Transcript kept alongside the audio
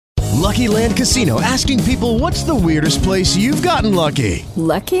Lucky Land Casino, asking people, what's the weirdest place you've gotten lucky?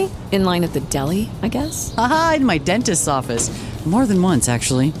 Lucky? In line at the deli, I guess? Aha, in my dentist's office. More than once,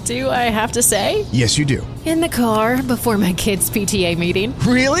 actually. Do I have to say? Yes, you do. In the car before my kids' PTA meeting.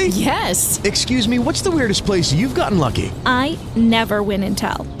 Really? Yes. Excuse me, what's the weirdest place you've gotten lucky? I never win and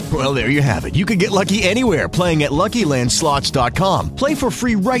tell. Well, there you have it. You can get lucky anywhere, playing at LuckyLandSlots.com. Play for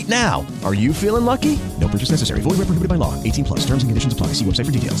free right now. Are you feeling lucky? No purchase necessary. Void where prohibited by law. 18 plus. Terms and conditions apply. See website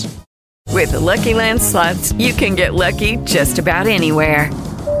for details. With the Lucky Land Slots, you can get lucky just about anywhere.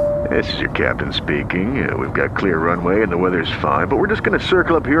 This is your captain speaking. We've got clear runway and the weather's fine, but we're just going to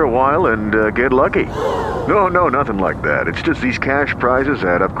circle up here a while and get lucky. No, nothing like that. It's just these cash prizes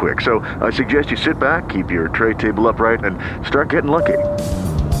add up quick. So I suggest you sit back, keep your tray table upright, and start getting lucky.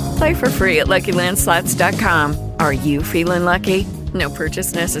 Play for free at LuckyLandSlots.com. Are you feeling lucky? No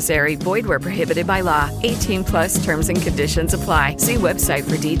purchase necessary. Void where prohibited by law. 18 plus terms and conditions apply. See website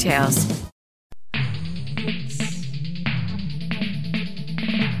for details.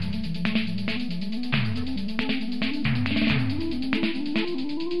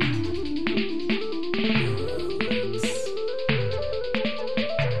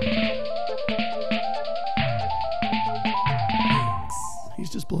 He's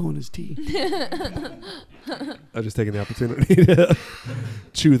just blowing his tea. I'm just taking the opportunity to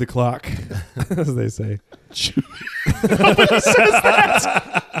chew the clock, as they say. Nobody says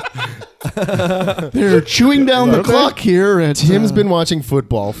that. They're chewing down the clock here. At, Tim's been watching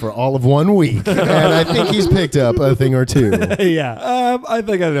football for all of 1 week, and I think he's picked up a thing or two. Yeah, I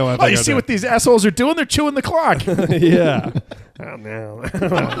think I know. You see what these assholes are doing? They're chewing the clock. Yeah. Oh, no.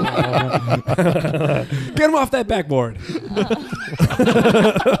 Get him off that backboard.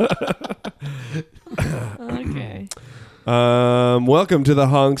 Okay. Welcome to the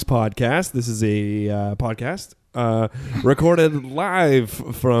Honks Podcast. This is a podcast recorded live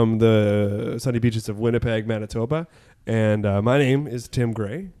from the sunny beaches of Winnipeg, Manitoba. And my name is Tim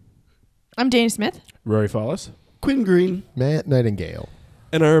Gray. I'm Dana Smith. Rory Follis. Quinn Green. Matt Nightingale.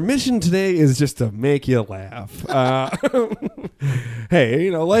 And our mission today is just to make you laugh. Hey,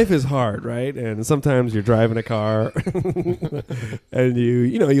 life is hard, right? And sometimes you're driving a car and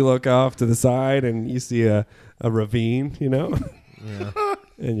you look off to the side and you see a ravine, Yeah.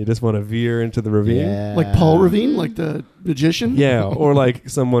 And you just want to veer into the ravine. Yeah. Like Paul Ravine, like the magician? Yeah, or like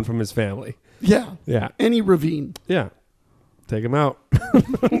someone from his family. Yeah. Yeah. Any ravine. Yeah. Take him out.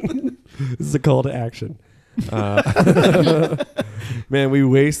 This is a call to action. Man, we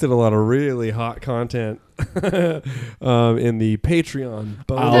wasted a lot of really hot content in the Patreon.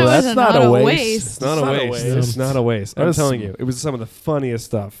 Oh, that's not a waste. It's not a waste. It's not a waste. I'm telling you, it was some of the funniest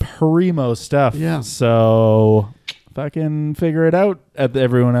stuff. Primo stuff. Yeah. So fucking figure it out at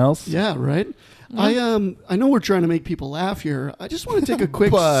everyone else. Yeah, right? I know we're trying to make people laugh here. I just want to take a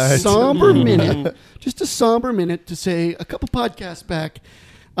quick But- somber minute, just a somber minute to say a couple podcasts back,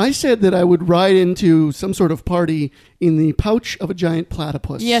 I said that I would ride into some sort of party in the pouch of a giant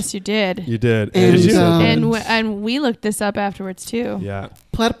platypus. Yes, you did. You did. And, you said that. And we looked this up afterwards too. Yeah.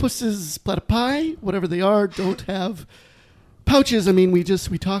 Platypuses, platypi, whatever they are, don't have pouches. I mean, we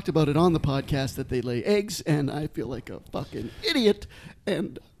talked about it on the podcast that they lay eggs, and I feel like a fucking idiot.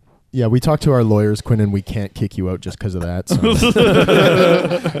 And Yeah, we talked to our lawyers, Quinn, and we can't kick you out just because of that. So.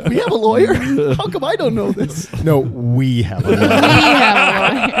 we have a lawyer? How come I don't know this? No, we have a lawyer. We have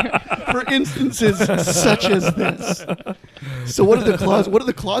a lawyer. For instances such as this. So what are the clauses? What are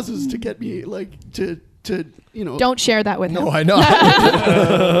the clauses to get me to Don't share that with him. No, I know.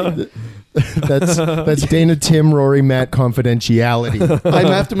 That's Dana, Tim, Rory, Matt confidentiality. I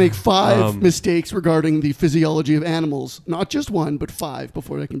have to make 5 mistakes regarding the physiology of animals, not just 1, but 5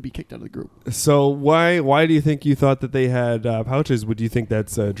 before I can be kicked out of the group. So why do you think you thought that they had pouches? Would you think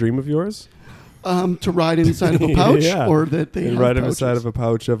that's a dream of yours? To ride inside of a pouch, Yeah. or that they ride have inside pouches? of a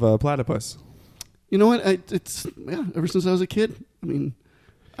pouch of a platypus. You know what? Ever since I was a kid. I mean,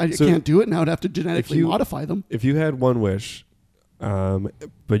 I can't do it now. I'd have to genetically modify them. If you had one wish,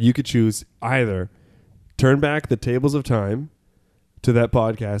 but you could choose either turn back the tables of time to that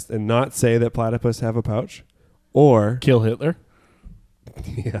podcast and not say that platypus have a pouch, or Kill Hitler.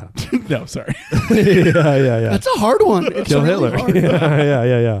 yeah, No, sorry. yeah. That's a hard one. It's Kill really Hitler. hard.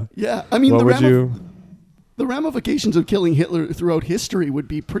 Yeah. Yeah, I mean, What the would you? the ramifications of killing Hitler throughout history would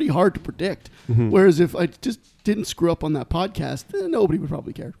be pretty hard to predict. Mm-hmm. Whereas if I just didn't screw up on that podcast, nobody would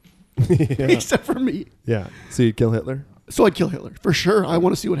probably care. Except for me. Yeah. So you'd kill Hitler? So I'd kill Hitler, for sure. I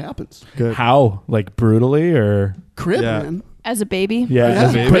want to see what happens. Good. How? Like brutally or? Crib, Yeah. man. As a baby.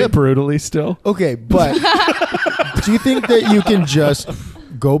 Yeah, Yeah. quite brutally still. Okay, but do you think that you can just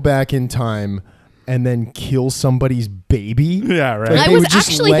go back in time and then kill somebody's baby. Yeah, right. Like, I they was would just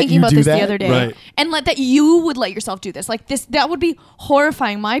actually let thinking you about do this that? the other day, Right. and that you would let yourself do this. Like this, that would be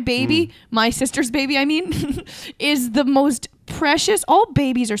horrifying. My baby, my sister's baby, I mean, is the most precious. All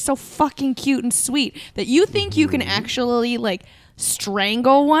babies are so fucking cute and sweet that you think you can actually like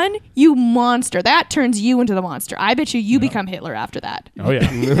strangle one. You monster. That turns you into the monster. I bet you become Hitler after that. Oh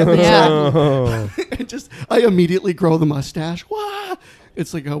yeah. Yeah. I immediately grow the mustache. Wah!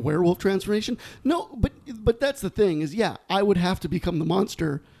 It's like a werewolf transformation. No, but that's the thing is, yeah, I would have to become the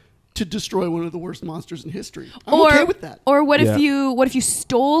monster to destroy one of the worst monsters in history. I'm okay with that. Or what if you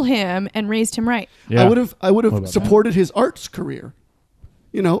stole him and raised him right? Yeah. I would have supported his arts career.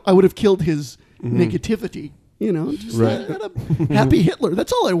 You know, I would have killed his negativity. You know, just a happy Hitler.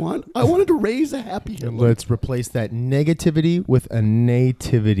 That's all I want. I wanted to raise a happy Hitler. Let's replace that negativity with a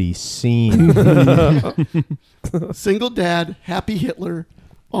nativity scene. Single dad, happy Hitler,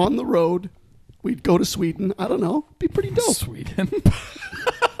 on the road. We'd go to Sweden. I don't know. Be pretty dope. Sweden.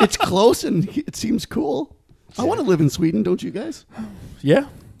 It's close and it seems cool. I want to live in Sweden, don't you guys? Yeah.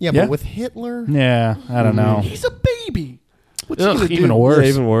 Yeah, but with Hitler? Yeah, I don't know. He's a baby. What's he Ugh, gonna even do? worse. Yeah,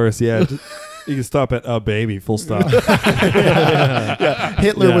 even worse. Yeah. You can stop at a baby, full stop.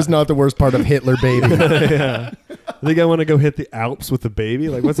 Hitler was not the worst part of Hitler, baby. Yeah. I think I want to go hit the Alps with the baby.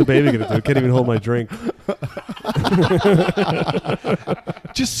 Like, what's the baby going to do? Can't even hold my drink.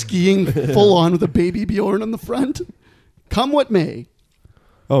 Just skiing full on with a baby Bjorn on the front. Come what may.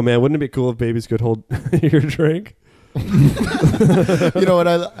 Oh, man, wouldn't it be cool if babies could hold your drink? You know what?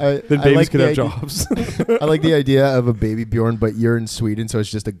 Then I babies like could the have idea- jobs. I like the idea of a baby Bjorn, but you're in Sweden, so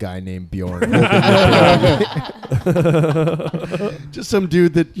it's just a guy named Bjorn. Just some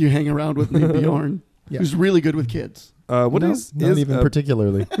dude that you hang around with named Bjorn, who's really good with kids. What No, is not even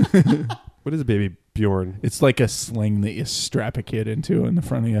particularly. What is a baby Bjorn? It's like a sling that you strap a kid into in the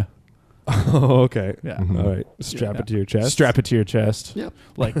front of you. Oh, okay. Yeah. Mm-hmm. All right. Strap it to your chest. Strap it to your chest. Yep.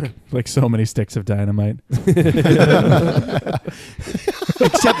 Like so many sticks of dynamite.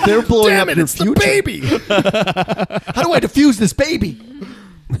 Except they're blowing up your future. baby. How do I defuse this baby?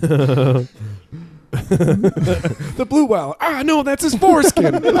 The blue whale. Ah, no, that's his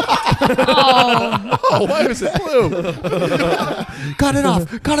foreskin. Oh, why was it blue? Cut it off.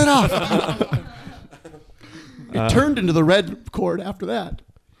 Cut it off. It turned into the red cord after that.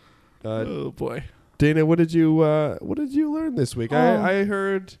 Oh boy. Dana, what did you learn this week? I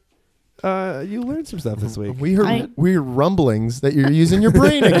heard you learned some stuff this week. We heard weird rumblings that you're using your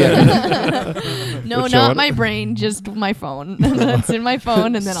brain again. No, not my brain, just my phone. That's in my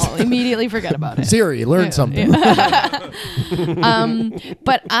phone, and then I'll immediately forget about it. Siri, learn something.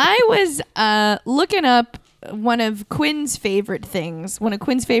 But I was looking up one of Quinn's favorite things, one of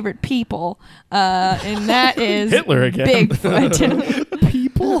Quinn's favorite people, and that is Hitler again. Bigfoot.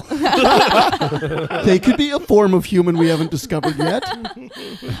 People? They could be a form of human we haven't discovered yet.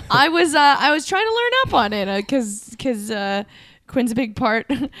 I was trying to learn up on it because Quinn's a big part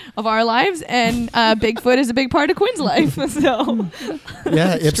of our lives, and Bigfoot is a big part of Quinn's life. So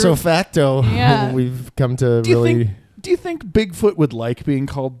Yeah, ipso facto, Yeah. we've come to Do you really. think Bigfoot would like being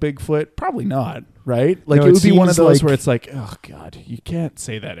called Bigfoot? Probably not, right? Like No, it it would be one of seems those like- where it's like, oh God, you can't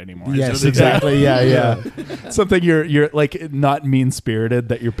say that anymore. Yes, exactly. Yeah. Something you're like not mean spirited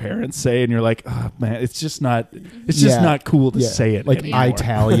that your parents say, and you're like, oh man, it's just not cool to say it like anymore.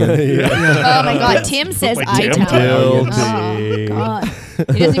 Italian. oh my God, Tim says Tim. Italian. Guilty. Oh God,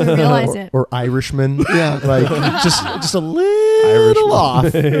 he doesn't even realize it. Or Irishman. Yeah. Like just a little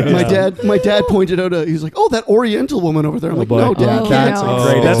off. My dad pointed out, he's like, oh, that Oriental woman over there. I'm like, boy. no, Dad. Oh, That's no.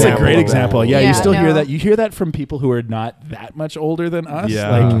 a great That's example. a great of example. that. Yeah, Yeah, you still hear no. that. You hear that from people who are not that much older than us. Yeah.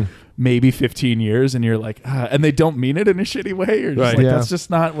 Like maybe 15 years, and you're like, and they don't mean it in a shitty way. You're just Right. like, Yeah. that's just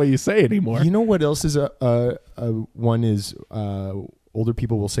not what you say anymore. You know what else is one is older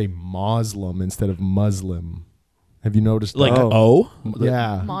people will say Muslim instead of Muslim. Have you noticed like, that?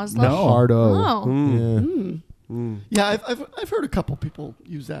 Yeah. Muslim? No. Hard O. Oh. Yeah. Yeah, I've heard a couple people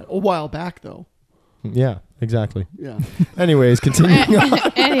use that a while back, though. Yeah, exactly. Yeah. Anyways, continuing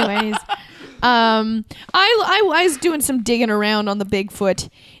on. Anyways, I was doing some digging around on the Bigfoot,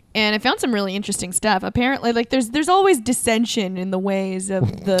 and I found some really interesting stuff. Apparently, like there's always dissension in the ways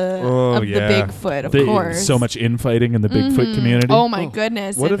of the Bigfoot, of course. So much infighting in the Bigfoot community. Oh my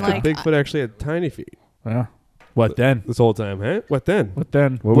goodness! What and if like, the Bigfoot actually had tiny feet Yeah. What then? this whole time, huh? What then? What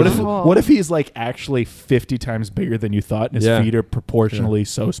then? What What was if it? Oh. what if he's like actually 50 times bigger than you thought, and his Yeah. feet are proportionally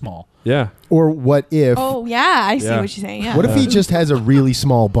so small? Yeah. Or what if? Oh yeah, I see Yeah. what you're saying. Yeah. What if he just has a really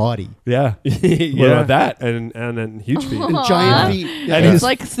small body? Yeah. Yeah. What about that? And huge feet. And giant feet. Yeah. And it's his-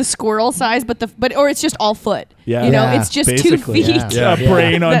 like the squirrel size, but or it's just all foot. Yeah. You know, Yeah, it's just basically, 2 feet. Yeah. A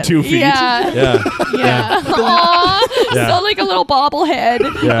brain on 2 feet. Yeah. Yeah. Yeah. Aw, Yeah. so like a little bobblehead.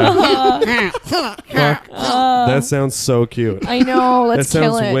 Yeah. That sounds so cute. I know. That Let's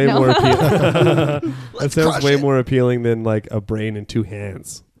kill sounds it. way No. more appealing. That sounds crush way it. more appealing than like a brain and 2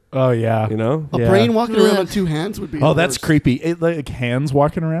 hands. Oh yeah. You know? A Yeah. brain walking around Ugh. on 2 hands would be. Oh, the that's worst. creepy. It, like hands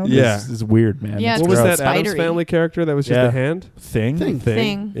walking around. Yeah. is weird, man. Yeah, It's What was gross. that Addams Spidery. Family character that was just Yeah. a hand? thing?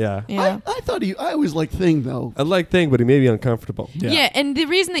 Thing. Yeah. Yeah. I thought I always liked Thing though. I like Thing, but he made me uncomfortable. Yeah. And the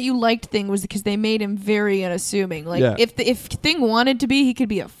reason that you liked Thing was because they made him very unassuming. Like Yeah. if Thing wanted to be, he could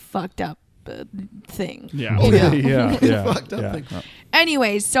be a fucked up thing. Yeah. Oh, yeah. yeah. Yeah. Fucked up Yeah. thing.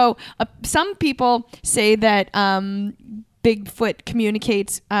 Anyways, so some people say that Bigfoot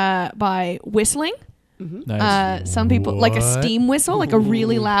communicates by whistling. Nice. Some people like a What? steam whistle, like a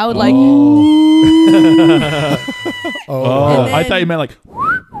really loud, like. Oh, And I then- thought you meant like.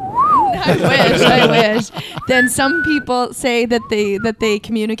 I wish. Then some people say that they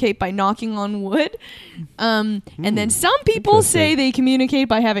communicate by knocking on wood, and then some people say they communicate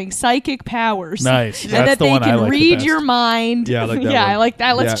by having psychic powers. Nice. And That's that the they one I can like the read best. your mind. Yeah, I like that Yeah, one. I like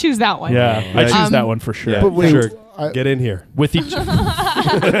that. Let's Yeah. choose that one. Yeah, I choose Um, that one for sure. Yeah. But wait, sure. I- Get in here. With each.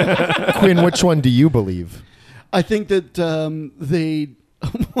 Quinn, which one do you believe? I think that they.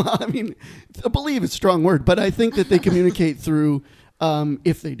 Well, I mean, I believe it's a strong word, but I think that they communicate through,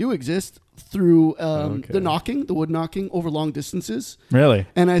 if they do exist, through Okay. the knocking, the wood knocking over long distances. Really?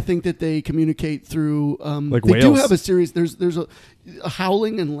 And I think that they communicate through. Like they do whales. have a series. There's a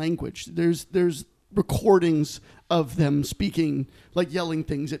howling and language. There's recordings of them speaking, like yelling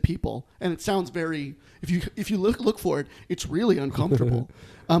things at people, and it sounds very. If you look for it, it's really uncomfortable.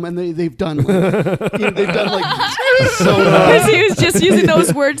 And they've done like, they've done like so. Because he was just using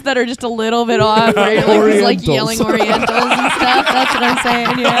those words that are just a little bit off, right? Like he's like yelling Orientals and stuff. That's what I'm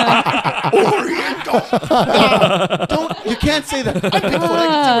saying. Yeah. Oriental. Don't you can't say that. I'm Bigfoot. I can say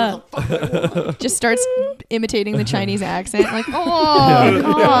what the fuck I want. Just starts imitating the Chinese accent. Like, oh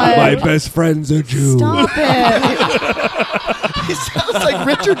God, My best friend's a Jew. stop it. He sounds like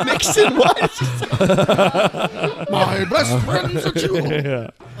Richard Nixon. Why is he so- My best friend's a Jew.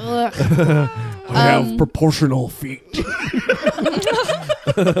 Ugh. I have proportional feet.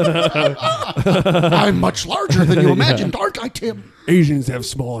 I'm much larger than you imagined, aren't I, Tim? Asians have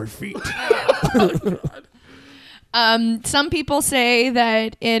smaller feet. Some people say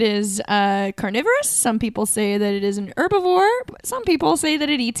that it is carnivorous. Some people say that it is an herbivore. Some people say that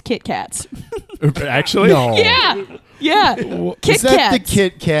it eats Kit Kats. Actually? No. Yeah. Kit Is that the Kats.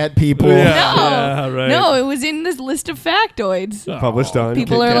 Kit Kat people? No, Yeah, right. no, it was in this list of factoids. Published on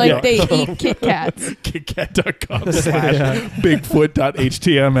People Kit are Kat. like, they eat Kit Kats.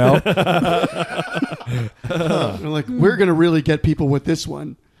 KitKat.com/bigfoot.html. They're like, we're gonna really get people with this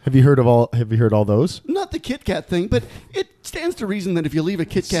one. Have you heard all those? Not the Kit Kat thing, but it stands to reason that if you leave a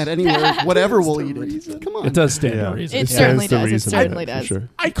Kit Kat anywhere, whatever will eat it. Come on. It does stand Yeah. to reason. It Yeah. certainly That's the does. It reason, certainly yeah, for does. sure.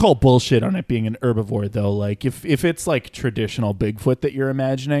 I call bullshit on it being an herbivore though. Like if it's like traditional Bigfoot that you're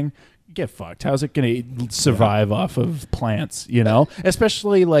imagining, get fucked. How's it going to survive off of plants? You know,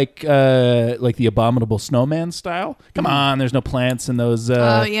 especially like the Abominable Snowman style. Come on, there's no plants in those. In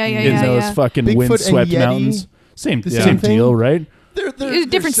those fucking Bigfoot and windswept Yeti, mountains. Same the same same thing? deal, right? They're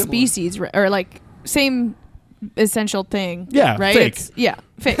Different similar. species, or like same essential thing. Yeah, right. fake.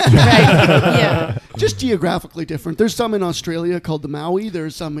 Fake. Right. Yeah. Just geographically different. There's some in Australia called the Maui.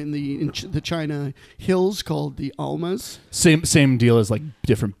 There's some in the China hills called the Almas. Same deal as like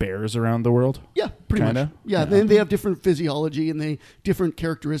different bears around the world. Yeah, pretty Kinda? much. Yeah, they have different physiology and they different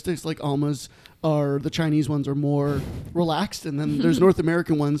characteristics. Like Almas are the Chinese ones are more relaxed, and then there's North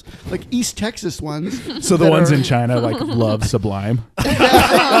American ones, like East Texas ones. So the that ones are- in China like love Sublime.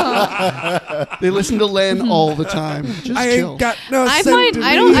 They listen to Len all the time. Just chill. no I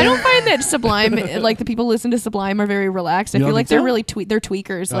don't find that Sublime, like the people who listen to Sublime, are very relaxed. I You feel don't like think they're so? really they're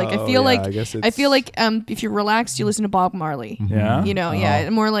tweakers. Like I Oh, feel yeah, like I guess I feel like if you're relaxed, you listen to Bob Marley. Yeah. You know,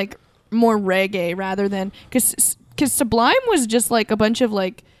 more reggae rather than because Sublime was just like a bunch of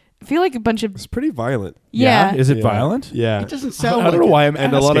like I feel like a bunch of It's pretty violent. yeah. Is it Yeah. violent? Yeah. It doesn't sound I like don't know it. why I'm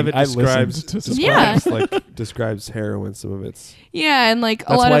And a lot of it asking. I listened describes to Yeah. describes heroin. Some of it's Yeah, and like a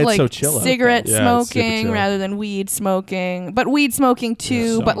That's lot why of it's like so chill out cigarette there. Yeah, it's super smoking chill. rather than weed smoking, but weed smoking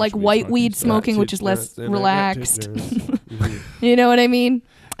too, so but like much weed white smoking. weed smoking, which is less Yeah. relaxed. Mhm. You know what I mean?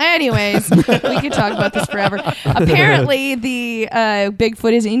 Anyways, we could talk about this forever. Apparently, the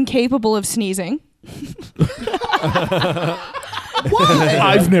Bigfoot is incapable of sneezing. Why?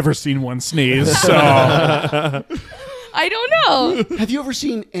 I've never seen one sneeze, so I don't know. Have you ever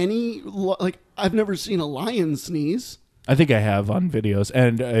seen any, like, I've never seen a lion sneeze. I think I have on videos,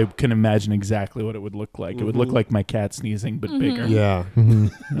 and I can imagine exactly what it would look like. It would look like my cat sneezing, but bigger. Yeah.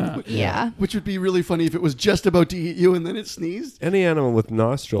 Yeah. Which would be really funny if it was just about to eat you and then it sneezed. Any animal with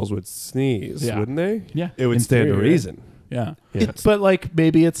nostrils would sneeze, Yeah. wouldn't they? Yeah. It would In stand to theory, reason. Yeah. Yeah. But like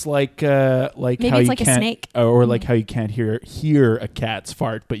maybe it's like how it's you like a can't, snake. or like how you can't hear a cat's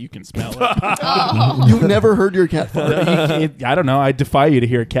fart, but you can smell it. You've never heard your cat fart. I don't know. I defy you to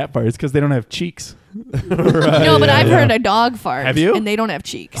hear a cat fart. It's because they don't have cheeks. No, but I've heard a dog fart. Have you? And they don't have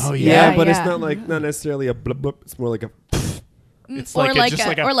cheeks. Oh, Yeah, but it's not necessarily a blub blub. It's more like a. It's or like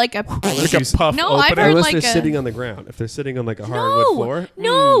like a like a puff. No, I've opener. heard Unless like they're a sitting on the ground. If they're sitting on like a hardwood floor.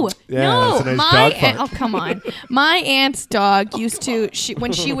 No, Yeah, no. it's a nice My dog fart. oh, come on. My aunt's dog used to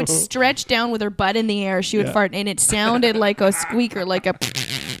when she would stretch down with her butt in the air, she would fart, and it sounded like a squeaker, like a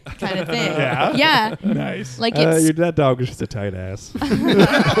kind of thing. Yeah. Nice. Like it's That dog is just a tight ass.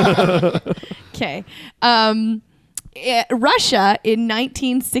 okay. Russia in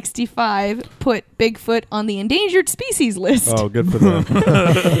 1965 put Bigfoot on the endangered species list. Oh, good for them.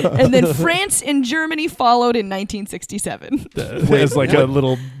 And then France and Germany followed in 1967. There's like a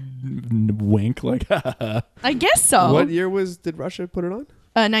little wink, like I guess so. What year did Russia put it on?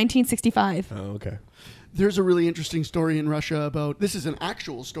 1965. Oh, okay. There's a really interesting story in Russia about, this is an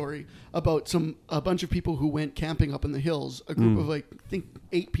actual story about a bunch of people who went camping up in the hills, a group of I think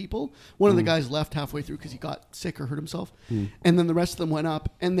 8 people. One of the guys left halfway through because he got sick or hurt himself. And then the rest of them went up,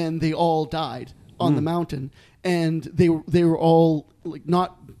 and then they all died on the mountain. And they were all like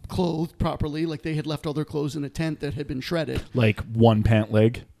not clothed properly, like they had left all their clothes in a tent that had been shredded. like one pant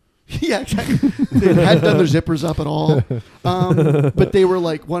leg. Yeah, exactly. They hadn't done their zippers up at all. But they were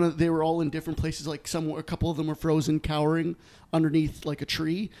like they were all in different places. Like a couple of them were frozen, cowering underneath like a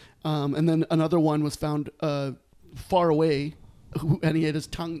tree. And then another one was found far away, and he had his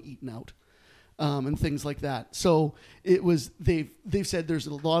tongue eaten out, and things like that. So it was they've said there's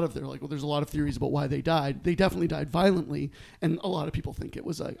a lot of there's a lot of theories about why they died. They definitely died violently, and a lot of people think it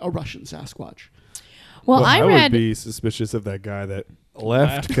was a Russian Sasquatch. Well, I read. would be suspicious of that guy that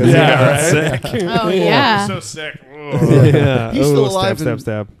left because he got sick. Oh yeah. So sick. Yeah. He's still alive. Stab, and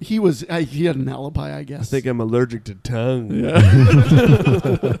stab. He was. He had an alibi, I guess. I think I'm allergic to tongue.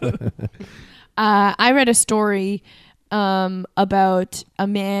 I read a story about a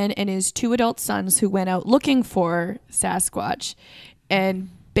man and his 2 adult sons who went out looking for Sasquatch and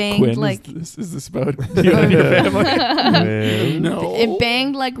banged Quinn, like is this about you and your family? Man. No. and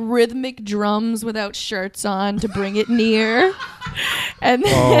banged like rhythmic drums without shirts on to bring it near. And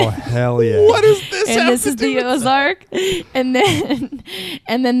then, Oh hell yeah! What is this? and this is the Ozark. And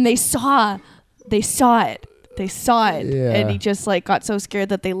then they saw it. Yeah. And he just like got so scared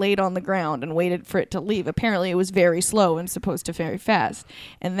that they laid on the ground and waited for it to leave. Apparently it was very slow and supposed to very fast.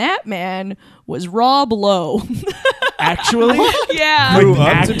 And that man was Rob Lowe. Actually, Yeah. Grew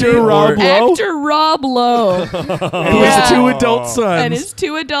up to be, actor Rob or- Lowe Actor Rob Lowe. and his 2 adult sons. And his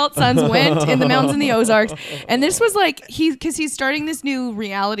 2 adult sons went in the mountains in the Ozarks. And this was like because he's starting this new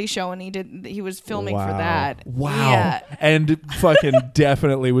reality show, and he was filming for Wow. that. Wow. Yeah. And fucking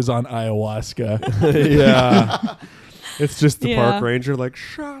definitely was on ayahuasca. Yeah. It's just the Yeah. park ranger like,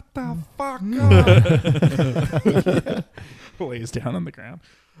 shut the fuck up. Lays down on the ground.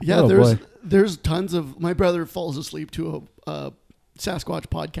 Yeah, Oh, there's tons of. My brother falls asleep to a Sasquatch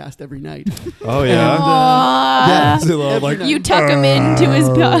podcast every night. Oh yeah. Aw. Yeah, Is it all every like- night. You tuck him into his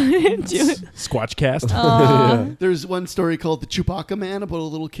Squatchcast. There's one story called the Chewbacca Man about a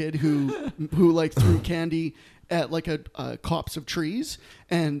little kid who like threw candy at like a copse of trees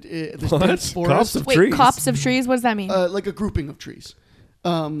and this What? dense Copse forest. of Wait, trees? copse of trees? What does that mean? Like a grouping of trees.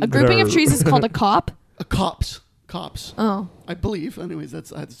 A grouping of They're- trees is called a cop? A copse. Oh. I believe. Anyways,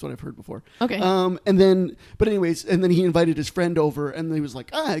 that's what I've heard before. Okay. And then he invited his friend over, and he was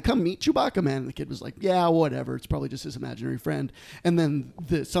like, come meet Chewbacca Man. And the kid was like, yeah, whatever. It's probably just his imaginary friend. And then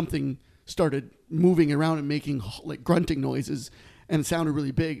something started moving around and making like grunting noises, and it sounded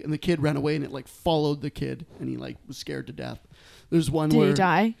really big. And the kid ran away, and it like followed the kid, and he like was scared to death. There's one Did where he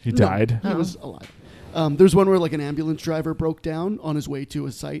die? He No, died. He was alive. There's one where like an ambulance driver broke down on his way to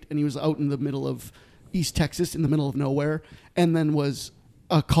a site, and he was out in the middle of East Texas, in the middle of nowhere, and then was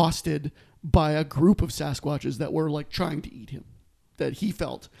accosted by a group of Sasquatches that were like trying to eat him, that he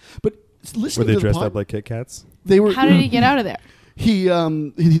felt. But Were listening they to the dressed pod, up like Kit Kats? they were. How did he get out of there? He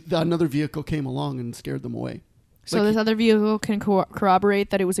another vehicle came along and scared them away. So this other vehicle can corroborate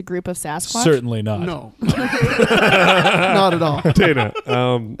that it was a group of Sasquatch? Certainly not. No. Not at all. Dana,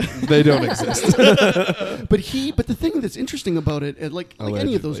 they don't exist. But the thing that's interesting about it, like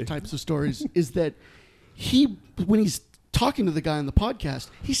any of those Allegedly. types of stories, is that when he's talking to the guy on the podcast,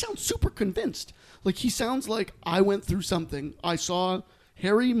 he sounds super convinced. Like he sounds like, I went through something. I saw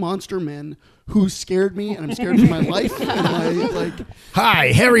hairy monster men who scared me, and I'm scared for my life. And I like. Hi,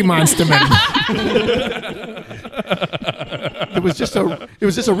 hairy monster man. It was just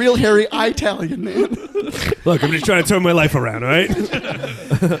a real hairy Italian man. Look, I'm just trying to turn my life around, all right?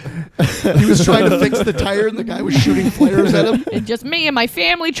 He was trying to fix the tire, and the guy was shooting flares at him. It's just me and my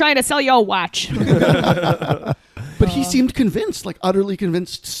family trying to sell you a watch. But he seemed convinced, like utterly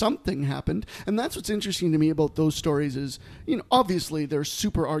convinced something happened. And that's what's interesting to me about those stories is, obviously they're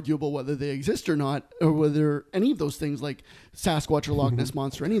super arguable whether they exist or not, or whether any of those things like Sasquatch or Loch Ness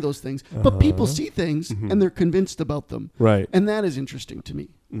Monster, any of those things. But people see things and they're convinced about them. Right. And that is interesting to me.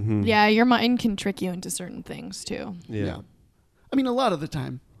 Yeah, your mind can trick you into certain things too. Yeah. I mean, a lot of the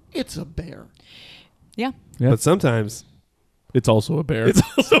time, it's a bear. Yeah. But sometimes It's also a bear. it's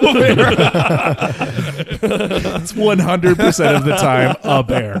also a bear. It's 100% of the time a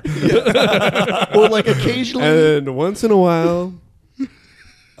bear. Or like occasionally. And once in a while,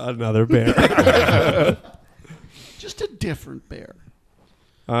 another bear. Just a different bear.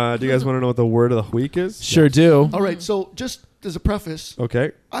 Do you guys want to know what the word of the week is? Sure do. All right, so just as a preface,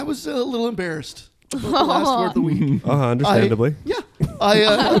 Okay. I was a little embarrassed about the last word of the week. Understandably.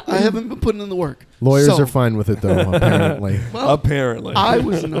 I haven't been putting in the work. Lawyers So, are fine with it, though, apparently. Apparently. I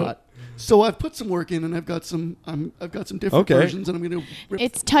was not. So I've put some work in, and I've got some different versions, and I'm going to rip.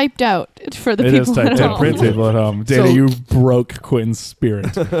 It's typed out for the It is people typed at out home. printed, but Dana, So- you broke Quinn's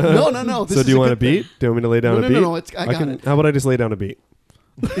spirit. No. This So is do you a want a good thing. beat? Do you want me to lay down No, a no, beat? no, I got it. How about I just lay down a beat?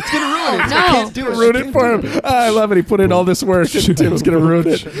 It's going to ruin it. No. I can't do it. Ruin it for him. I love it. He put in all this work, and Tim's going to ruin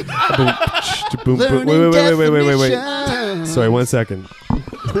it. Boom, boom. Learning Wait. definition. Sorry, 1 second.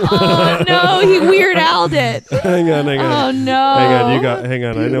 Oh no, he Weird Al'd it. Hang on. Oh no. Hang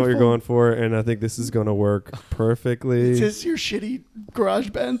on. I know what you're going for, and I think this is going to work perfectly. Is this your shitty garage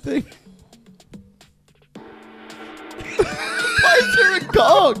band thing? Why is there a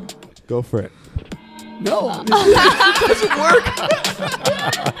gong? Go for it. No, it doesn't work.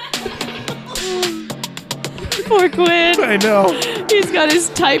 Poor Quinn. I know. He's got his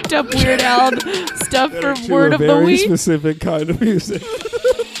typed up Weird Al stuff for To word a of the very week. specific kind of music.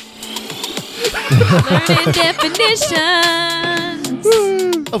 Learning definitions.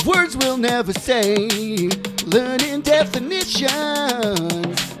 Of words we'll never say. Learning definitions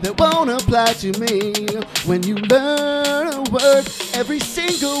that won't apply to me. When you learn a word every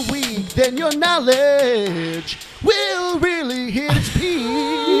single week, then your knowledge will really hit its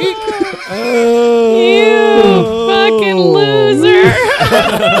peak. You fucking loser.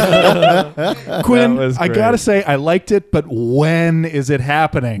 Quinn, was I great. gotta say, I liked it, but when is it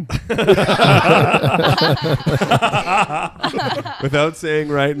happening? Without saying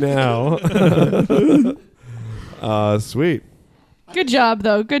right now. Sweet. Good job,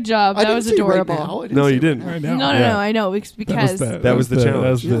 though. Good job. I That didn't was say right adorable. now. I No, say you right didn't. now. No, I know. It's because That was the challenge. That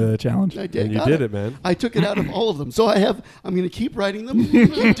was Yeah. the challenge. I did. And you got did it, man. I took it out of all of them. So I'm going to keep writing them,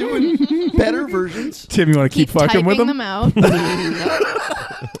 keep doing better versions. Tim, you want to keep fucking with typing them? them out. And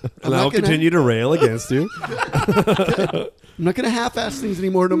not I'll gonna- continue to rail against you. I'm not going to half-ass things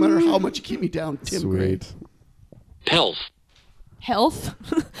anymore, no matter how much you keep me down, Tim Gray. Sweet. Health. Health.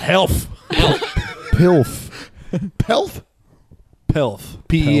 Health. Pilf. Pelf? Pelf.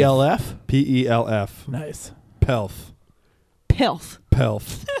 P-E-L-F? P-E-L-F. Nice. Pelf. Pilf.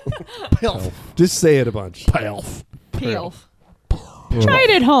 Pelf. Pelf. Just say it a bunch. Pelf. Pilf. Try it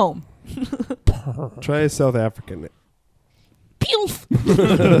at home. Try a South African. Pilf.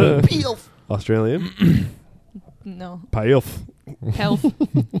 Pelf. Australian. No. Pailf. Pelf.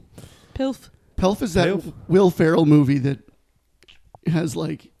 Pilf. Pelf is that Pelf. Will Ferrell movie that has,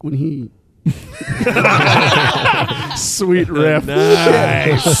 like, when he... Sweet riff.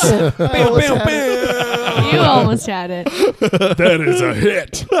 Nice. I almost had it. You almost had it. That is a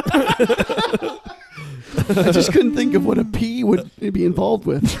hit. I just couldn't think of what a P would be involved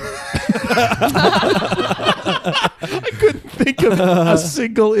with. Think of a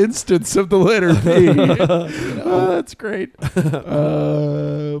single instance of the letter P. That's great.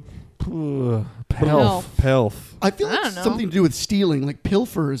 No. Pelf. I feel I like don't it's know. something to do with stealing, like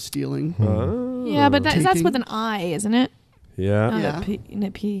pilfer is stealing. Yeah, but that's Taking- with an I, isn't it? Yeah. Not Yeah. a P.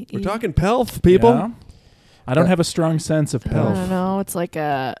 A P. We're talking Pelf, people. Yeah. I don't have a strong sense of I don't Pelf. know. It's like Look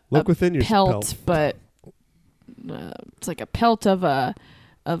a within your pelt, Pelf. but it's like a pelt of a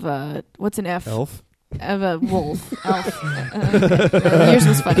what's an F? Elf. of a wolf elf. Yours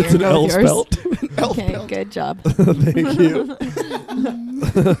was funnier. It's an Go with elf yours. belt. Elf Okay, belt. good job. Thank you.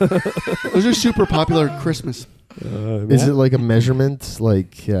 Those are super popular at Christmas. Is it like a measurement,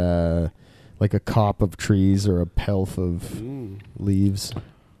 like a cop of trees or a pelf of leaves?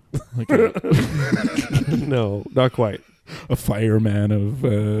 No, not quite. A fireman of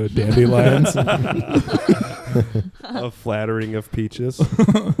dandelions. A flattering of peaches. Do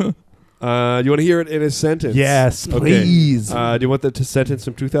you want to hear it in a sentence? Yes, Okay. please. Do you want the sentence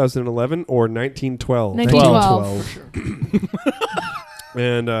from 2011 or 1912? 1912.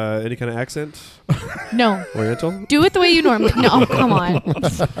 And any kind of accent? No. Oriental? Do it the way you normally. No, come on.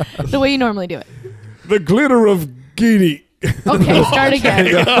 The way you normally do it. The glitter of Guinea. Okay, start again.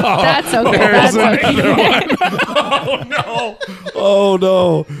 That's okay. That's okay. Oh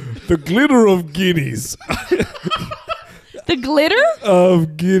no. The glitter of guineas. The glitter?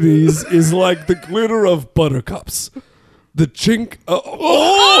 Of guineas is like the glitter of buttercups. The chink.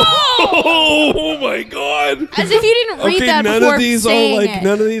 Oh my God! As if you didn't read that none before of these saying are like it.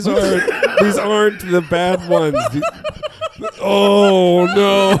 none of these are. These aren't the bad ones. Oh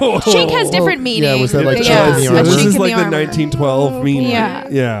no! Chink has different meanings. Yeah, was that like Yeah. chink in the Yeah, armor? this Chink is in like the the armor. 1912 meaning. Yeah.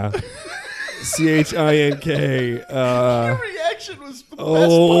 Yeah. CHINK. Reaction was the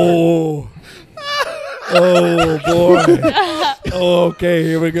Oh. Oh boy. Okay,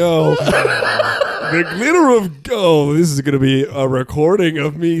 here we go. The glitter of this is going to be a recording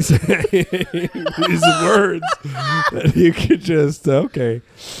of me saying these words that you could just okay.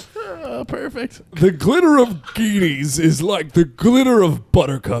 Perfect. The glitter of guineas is like the glitter of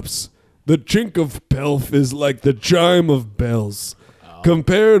buttercups. The chink of pelf is like the chime of bells.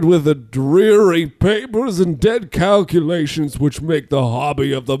 Compared with the dreary papers and dead calculations which make the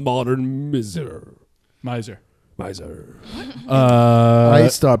hobby of the modern miser. Miser. I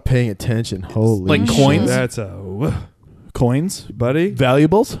stopped paying attention. Holy Like shit. coins? That's a Coins? buddy.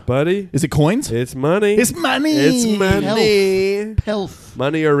 Valuables? Buddy. Is it coins? It's money. It's money. It's money. Pelf.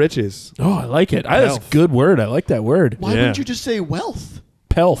 Money or riches. Oh, I like it. That's a Pelf. good word. I like that word. Why Yeah. wouldn't you just say wealth?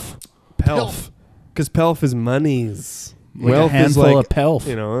 Pelf. Pelf. Because pelf is monies. Like a handful of pelf.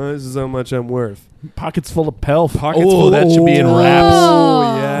 You know, this is how much I'm worth. Pockets full of pelf. Pockets oh, full that should be in raps. Oh,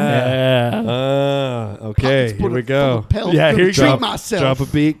 Oh. yeah. Yeah. Okay, Pockets here full we of go. pelf. Yeah, Gonna here you treat go. myself. Drop a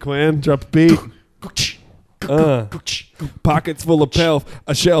beat, Quinn. Drop a beat. Pockets full of pelf,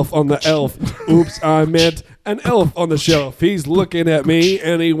 a shelf on the elf. Oops, I meant an elf on the shelf. He's looking at me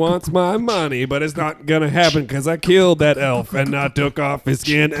and he wants my money, but it's not gonna happen because I killed that elf and I took off his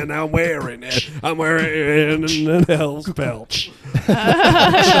skin and I'm wearing it. I'm wearing an elf's belt.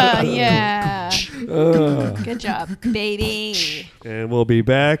 Yeah. Good job, baby. And we'll be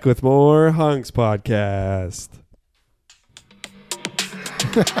back with more Hunks Podcast.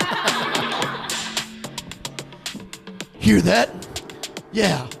 Hear that?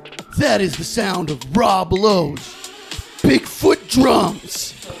 Yeah, that is the sound of Rob Lowe's Bigfoot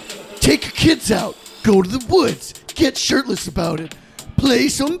drums. Take your kids out, go to the woods, get shirtless about it, play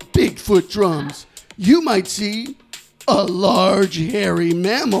some Bigfoot drums. You might see a large hairy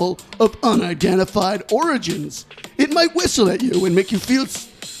mammal of unidentified origins. It might whistle at you and make you feel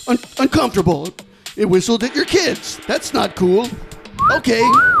uncomfortable. It whistled at your kids. That's not cool. Okay,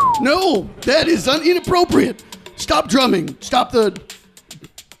 no, that is inappropriate. Stop drumming. Stop the...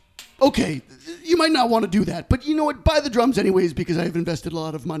 Okay, you might not want to do that, but you know what? Buy the drums anyways because I've invested a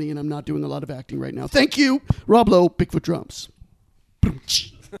lot of money and I'm not doing a lot of acting right now. Thank you, Rob Lowe, Bigfoot Drums.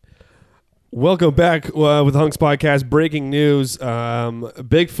 Welcome back with Hunks Podcast. Breaking news.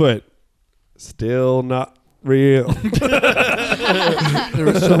 Bigfoot still not real. There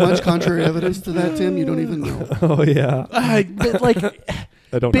is so much contrary evidence to that, Tim, you don't even know. Oh, yeah. Like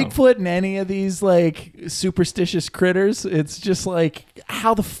I don't know. Bigfoot and any of these like superstitious critters, it's just like,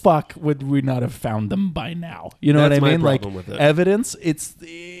 how the fuck would we not have found them by now? You know That's what I my mean? Like problem with it. evidence. It's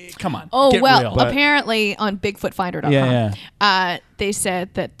come on. Oh, get well, real. apparently on BigfootFinder.com, Yeah, they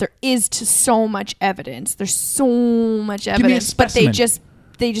said that there is so much evidence. There's so much me a evidence, but they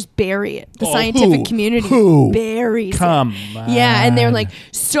specimen. just bury it. The Oh, scientific who? community Who? buries Come it. Yeah, and they're on. like,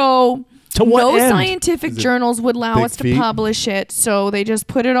 so To what no end? scientific journals would allow big us to feet? publish it, so they just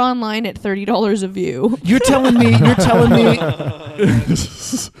put it online at $30 a view. You're telling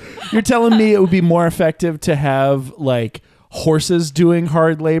me it would be more effective to have like horses doing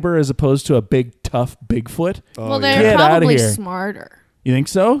hard labor as opposed to a big tough Bigfoot? Well, they're Get outta probably here. smarter. You think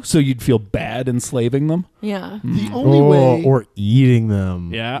so? So you'd feel bad enslaving them? Yeah. The only way. or eating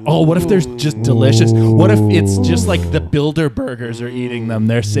them. Yeah. Oh, what if they're just delicious? What if it's just like the Bilderbergers are eating them?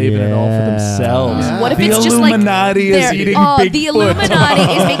 They're saving it all for themselves. Yeah. What if the it's just like Illuminati is they're- eating oh, Bigfoot? the Illuminati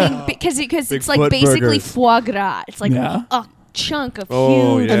is making because it's like Bigfoot basically burgers. foie gras. It's like Yeah. a chunk of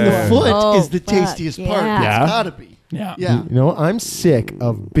Oh, huge. yeah. And the foot Oh, is the fuck, tastiest part. yeah. Yeah. It's gotta be. Yeah. Yeah. You know, I'm sick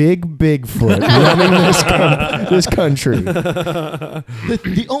of big Bigfoot running this country.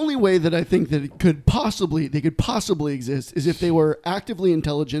 The only way that I think that they could possibly exist is if they were actively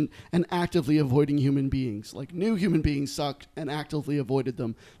intelligent and actively avoiding human beings. Like knew human beings sucked and actively avoided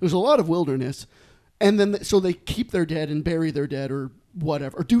them. There's a lot of wilderness, and then so they keep their dead and bury their dead or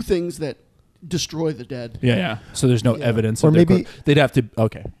whatever, or do things that destroy the dead. Yeah, yeah. So there's no evidence. Or of their maybe- they'd have to.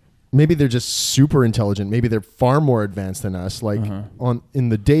 Okay. Maybe they're just super intelligent. Maybe they're far more advanced than us. Like in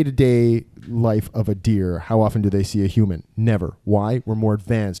the day-to-day life of a deer, how often do they see a human? Never. Why? We're more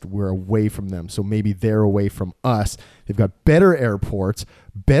advanced. We're away from them. So maybe they're away from us. They've got better airports,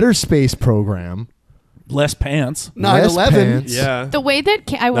 better space program. Less pants. 9/11. less pants. Yeah. The way that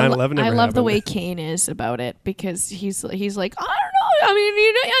 9/11 I never love the happened. way Kane is about it because he's like, I don't know. I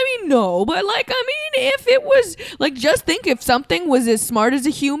mean, no, but like, I mean, if it was like, just think if something was as smart as a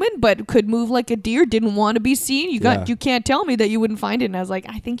human but could move like a deer, didn't want to be seen, you can't tell me that you wouldn't find it. And I was like,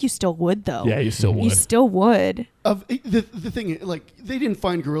 I think you still would though. Yeah, you still would. You still would. Of the thing, like they didn't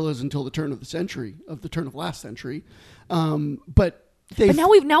find gorillas until the turn of last century, but. But now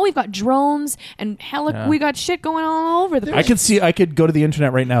we've got drones and we got shit going all over the place. I could go to the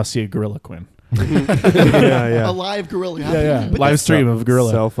internet right now, see a gorilla, Quinn. yeah. a live gorilla. Yeah. But Live stream of a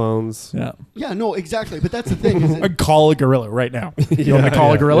gorilla. Cell phones. Yeah. Yeah, no, exactly. But that's the thing. Is that I'd call a gorilla right now. You want me to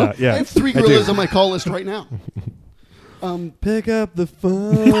call a gorilla? Yeah. I have 3 gorillas on my call list right now. Pick up the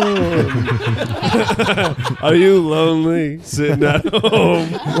phone. Are you lonely sitting at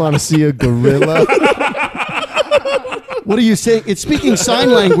home? Want to see a gorilla? What are you saying? It's speaking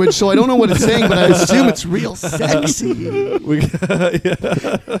sign language, so I don't know what it's saying, but I assume it's real sexy. we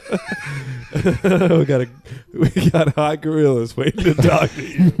got hot gorillas waiting to talk to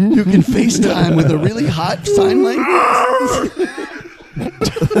you. You can FaceTime with a really hot sign language.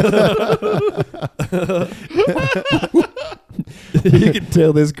 You can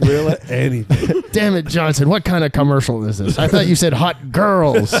tell this gorilla anything. Damn it, Johnson. What kind of commercial is this? I thought you said hot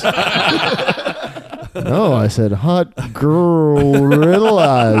girls. No, I said hot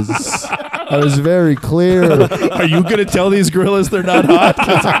gorillas. I was very clear. Are you going to tell these gorillas they're not hot?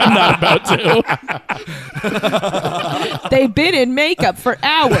 Because I'm not about to. They've been in makeup for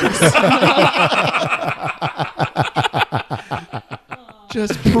hours.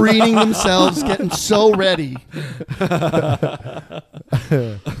 Just preening themselves, getting so ready. The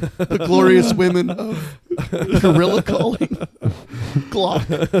glorious women of gorilla calling.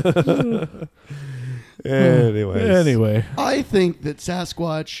 Glock. Anyway. I think that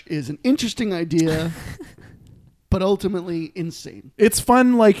Sasquatch is an interesting idea, but ultimately insane. It's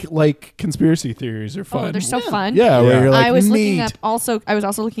fun, like conspiracy theories are fun. Oh, they're so fun. Yeah, where you're like, I was neat.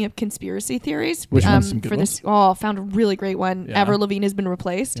 looking up conspiracy theories. Which one's some good for ones? this? Oh, found a really great one. Yeah. Avril Lavigne has been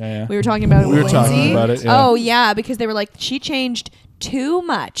replaced. Yeah. We were talking about it with Lindsay. talking about it, yeah. Oh yeah, because they were like she changed too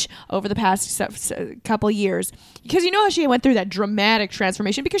much over the past couple years. Because you know how she went through that dramatic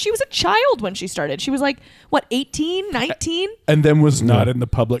transformation because she was a child when she started. She was like, what, 18, 19? And then was not in the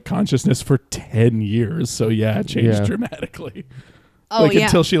public consciousness for 10 years. So yeah, it changed Yeah. dramatically. Oh, yeah.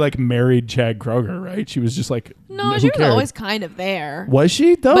 Until she married Chad Kroger, right? She was just like, No, who she was cared? always kind of there. Was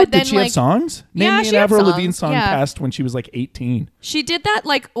she though? But then, Did she have songs? Name Yeah, me she an had Avril songs, Lavigne song yeah. passed when she was 18. She did that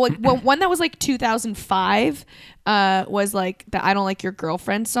one that was 2005 was the I Don't Like Your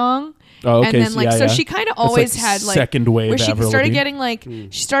Girlfriend song. Oh, okay. And then So she kind of That's always had second wave where she Avril started Lavigne. getting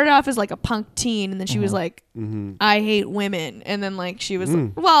she started off as a punk teen and then she was like I hate women and then she was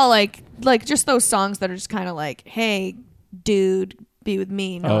just those songs that are just kind of hey dude be with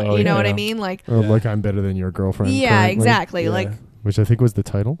me you know what I mean Like I'm better than your girlfriend. yeah currently. exactly Yeah. Which I think was the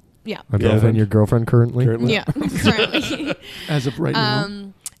title. yeah I'm better than your girlfriend currently. yeah currently. As of right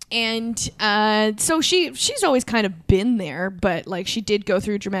now. And so she's always kind of been there, but she did go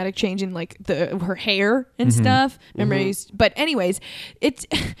through dramatic change in her hair and stuff. Remember, but anyways,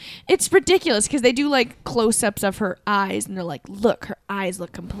 it's ridiculous because they do close-ups of her eyes, and they're like, look, her eyes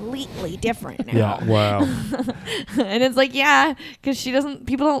look completely different now. Yeah. Wow. And it's because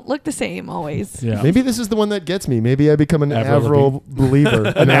people don't look the same always. Yeah. Maybe this is the one that gets me. Maybe I become an Avril Avril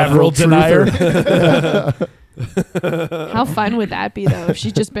believer. An Avril denier. How fun would that be though if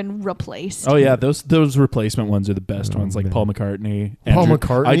she's just been replaced? Oh yeah, those replacement ones are the best ones, like Paul McCartney. Paul Andrew-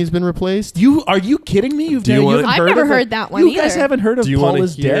 McCartney's been replaced. Are you kidding me? Do you want- I've heard never of it? heard that one You guys either. haven't heard of Do you Paul wanna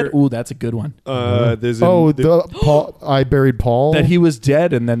is hear- dead? Ooh, that's a good one. There's the Paul. I buried Paul. That he was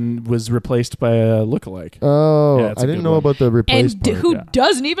dead and then was replaced by a lookalike. Oh, Yeah, it's I a didn't good know one. about the replaced And part. who Yeah.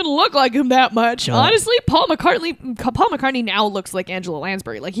 doesn't even look like him that much? Yeah. Honestly, Paul McCartney now looks like Angela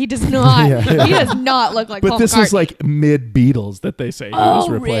Lansbury. Like he does not. Yeah. He does not look like But Paul this McCartney. is like mid Beatles that they say he was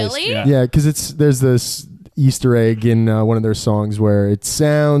Oh, replaced. really? Yeah, because there's this Easter egg in one of their songs where it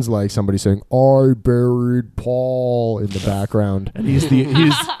sounds like somebody saying "I buried Paul" in the background. And he's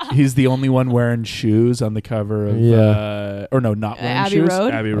the only one wearing shoes on the cover of not wearing Abbey shoes.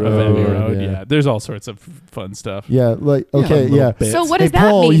 Road? Abbey Of Road. Abbey Road, Yeah. There's all sorts of fun stuff. Yeah, like okay, Little yeah. bits. So what Hey does that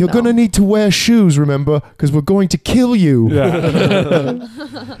Paul, mean? you're though? gonna need to wear shoes, remember, because we're going to kill you.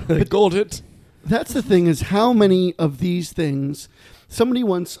 They gold it. That's the thing, is how many of these things somebody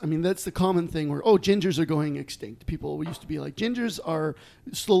once, I mean, that's the common thing where, gingers are going extinct. People used to be like, gingers are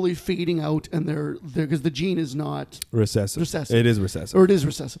slowly fading out, and they're because the gene is not Recessive. Recessive. It is recessive. or it is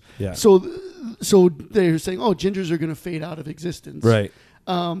recessive. Yeah. So they're saying, gingers are going to fade out of existence. Right.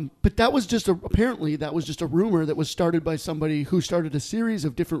 But that was just apparently that was just a rumor that was started by somebody who started a series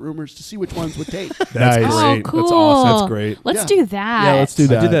of different rumors to see which ones would take. That's Nice. Oh, great. cool. That's awesome. That's great. Let's Yeah. do that. Yeah, let's do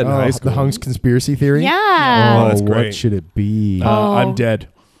that. I did that in high The school. Hunks conspiracy theory. Yeah. Oh, that's what great. should it be? I'm dead.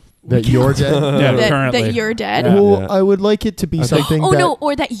 That you're dead. Yeah, that, currently. that you're dead. Yeah. Well, Yeah. I would like it to be something. Oh that, no,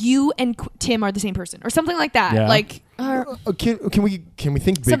 or that you and Tim are the same person, or something like that. Yeah. Like, Can we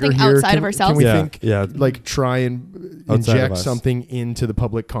think bigger Something here? outside Can- of ourselves? Can we Yeah, think yeah. like try and Outside of inject us. something into the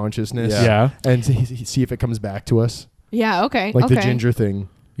public consciousness? Yeah. And see if it comes back to us, yeah, okay, like okay. the ginger thing.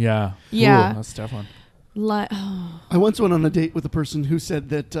 Yeah. Yeah. Ooh, that's a tough one. I once went on a date with a person who said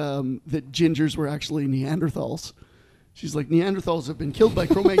that that gingers were actually Neanderthals. She's like, Neanderthals have been killed by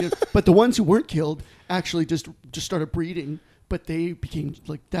Cro-Magnon, but the ones who weren't killed actually just started breeding. But they became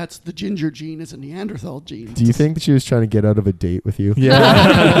like, that's the ginger gene is a Neanderthal gene. Do you think that she was trying to get out of a date with you?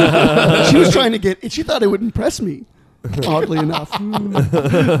 Yeah. She was trying to she thought it would impress me, oddly enough.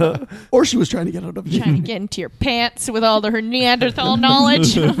 Or she was trying to get out of Trying to get into your pants with all her Neanderthal knowledge.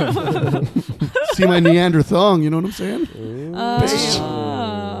 see my Neanderthal, you know what I'm saying? Okay,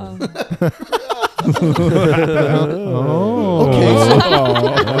 so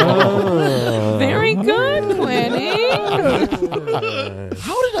Very good, Quinny.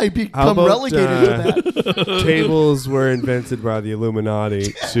 how did I How become about, relegated to that? Tables were invented by the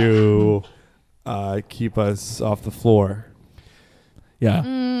Illuminati to keep us off the floor. Yeah.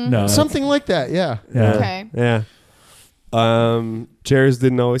 No. Something like that. Yeah. Yeah. Okay. Yeah. Chairs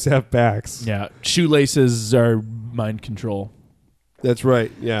didn't always have backs. Yeah. Shoelaces are mind control. That's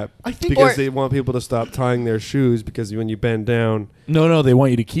right. Yeah. I think Because they want people to stop tying their shoes, because when you bend down, No, they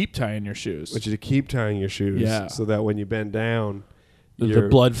want you to keep tying your shoes. want you to keep tying your shoes. Yeah. So that when you bend down, The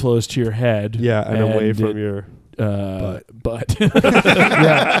blood flows to your head. Yeah, and away from it, your butt.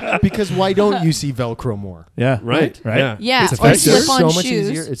 Yeah. Because why don't you see Velcro more? Yeah. right. Right. Yeah. Yeah, It's or effective. slip-on so much shoes.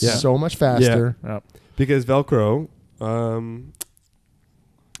 easier. It's Yeah. so much faster. Yeah. Because Velcro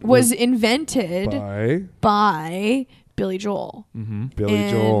Was invented by by Billy Joel. Billy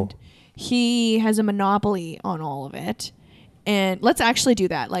and Joel. He has a monopoly on all of it. And let's actually do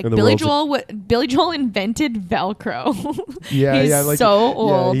that. Like And the Billy world's Joel invented Velcro. Yeah, He's yeah, like so Yeah,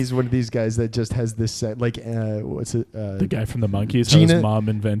 old. he's one of these guys that just has this set. Like, what's it? The guy from the Monkees, how Gina- his mom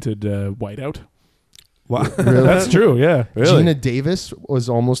invented whiteout. Wow. That's true. Yeah. Really? Gina Davis was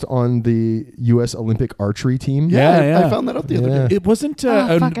almost on the U.S. Olympic archery team. Yeah. I found that out the other Yeah. day. It wasn't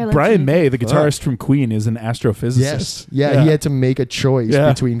Oh, fuck, I like Brian Gina. May, the guitarist from Queen, is an astrophysicist. Yes. Yeah, he had to make a choice Yeah.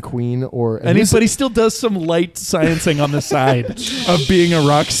 between Queen or. And but he still does some light sciencing on the side of being a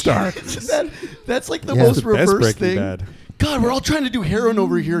rock star. That's like the Yeah. most That's the best reverse Breaking thing. Bad. God, we're all trying to do heroin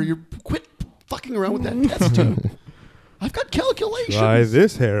over here. You quit fucking around with that test tube. I've got calculations. Try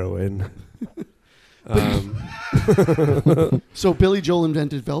this heroin. So Billy Joel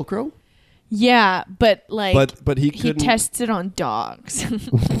invented Velcro. Yeah, but like But he he couldn't. tests it on dogs.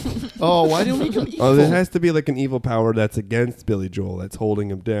 Oh, why don't we make him evil? Oh, there has to be like an evil power that's against Billy Joel that's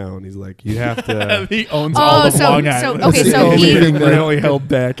holding him down. He's like, you have to. He owns Oh, all of so- Long so- Island. okay, That's so the only he- thing really held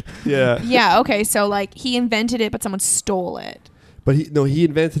back. Yeah. Yeah, okay, so like he invented it but someone stole it. But he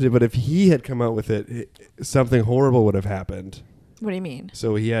invented it. But if he had come out with it, something horrible would have happened. What do you mean?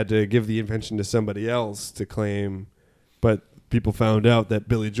 So he had to give the invention to somebody else to claim. But people found out that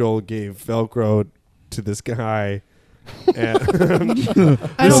Billy Joel gave Velcro to this guy And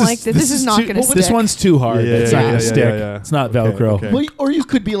I don't like this. This is not going to stick. This one's too hard. Yeah, It's yeah, not yeah, going to yeah, stick. yeah. It's not Okay, Velcro. okay. Well, or you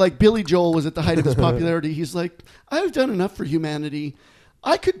could be like Billy Joel was at the height of his popularity. He's like, I've done enough for humanity.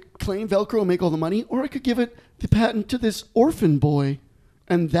 I could claim Velcro and make all the money, or I could give it the patent to this orphan boy.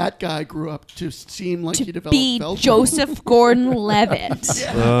 And that guy grew up to seem like he To developed be Velcro. Joseph Gordon-Levitt.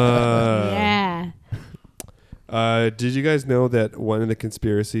 Yeah. Did you guys know that one of the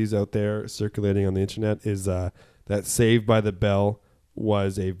conspiracies out there circulating on the internet is that Saved by the Bell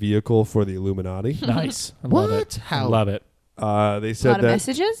was a vehicle for the Illuminati? Nice. I love What? it. How? I love it. They A said lot of that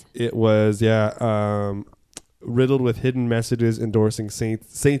messages? it was riddled with hidden messages endorsing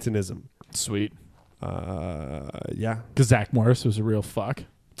Satanism. Sweet. Yeah. Because Zach Morris was a real fuck.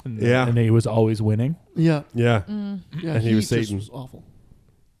 And, Yeah. And he was always winning. Yeah. Yeah. Yeah, And he was just Satan. was awful.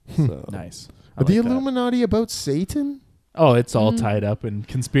 So. Nice. Are the Illuminati about Satan? Oh, it's all tied up in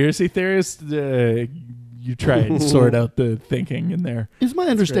conspiracy theorists. You try and sort out the thinking in there. It's my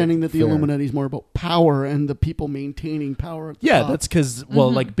understanding that the Fair. Illuminati is more about power and the people maintaining power. At the Yeah, top. that's because,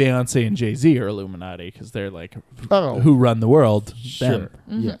 well, like Beyonce and Jay-Z are Illuminati because they're like Oh. who run the world. Sure.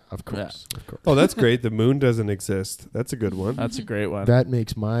 Them. Yeah, of course. Of course. Oh, that's great. The moon doesn't exist. That's a good one. That's a great one. That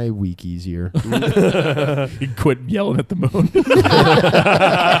makes my week easier. You quit yelling at the moon.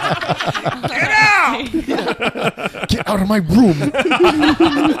 Get out of my room.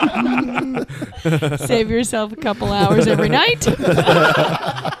 Save yourself a couple hours every night.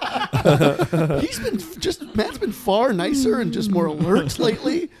 He's been Matt's been far nicer and just more alert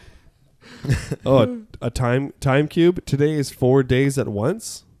lately. Oh, a time cube. Today is 4 days at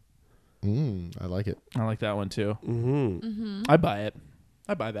once. I like it. I like that one too. Mm-hmm. I buy it.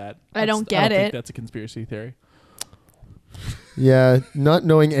 I buy that. I don't I get think it. that's a conspiracy theory. Yeah, not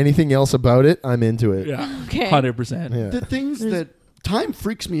knowing anything else about it, I'm into it. Yeah. Okay. 100%. Yeah. The things that time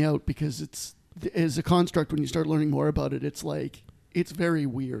freaks me out because it's as a construct. When you start learning more about it, it's like it's very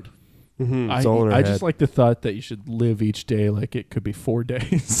weird. Mm-hmm. It's all in our I head. just like the thought that you should live each day like it could be 4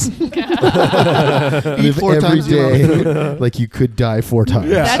 days. Eat Live 4 every times the amount of food. day like you could die 4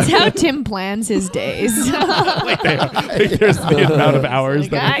 times. Yeah. That's how Tim plans his days. Here's the amount of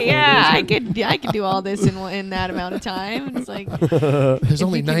hours Like, that. I could do all this in that amount of time. And it's like, There's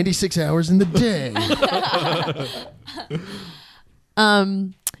only you can- 96 hours in the day.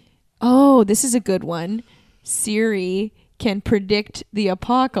 oh, this is a good one. Siri can predict the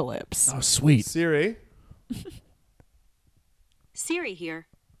apocalypse. Oh, sweet. Siri. Siri here.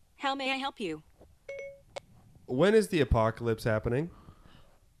 How may I help you? When is the apocalypse happening?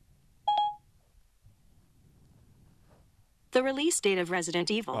 The release date of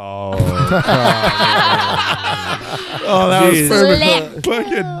Resident Evil. Oh, that was perfect.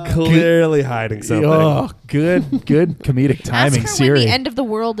 Fucking clearly hiding something. Oh, good comedic timing, Ask her Siri. when the end of the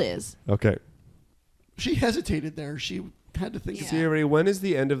world is. Okay. She hesitated there. She had to think. Yeah. Siri, when is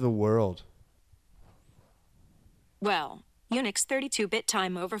the end of the world? Well, Unix 32-bit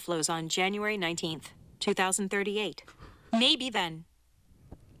time overflows on January 19th, 2038. Maybe then.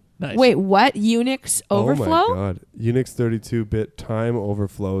 Nice. Wait, what? Unix overflow? Oh my god. Unix 32-bit time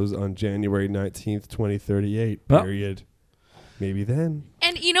overflows on January 19th, 2038. Oh. Period. Maybe then.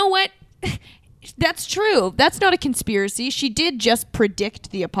 And you know what? That's true. That's not a conspiracy. She did just predict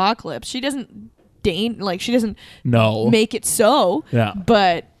the apocalypse. She doesn't she doesn't No. make it so. Yeah.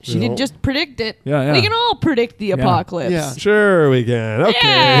 But she No. didn't just predict it. Yeah, yeah. We can all predict the apocalypse. Yeah. Sure we can. Okay,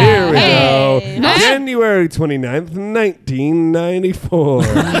 Yeah. here we Hey. go. January 29th, 1994.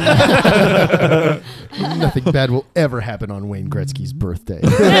 Nothing bad will ever happen on Wayne Gretzky's birthday.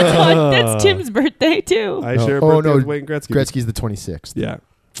 That's Tim's birthday too. I share Oh, birthday no. with Wayne Gretzky. Gretzky's the 26th. Yeah.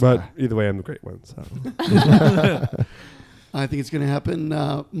 But either way, I'm the great one. So. I think it's going to happen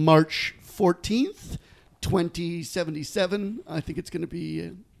March 14th, 2077. I think it's going to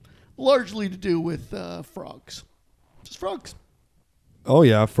be largely to do with frogs. Just frogs. Oh,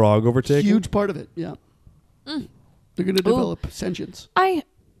 yeah. Frog overtaking. Huge part of it, yeah. They're going to develop sentience.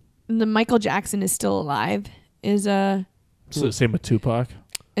 The Michael Jackson is still alive. So same with Tupac.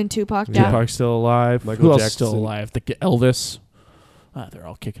 And Tupac died. Tupac's still alive. Michael Who else is Jackson. still alive? Elvis. They're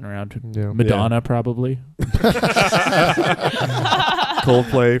all kicking around. Yeah. Madonna, probably.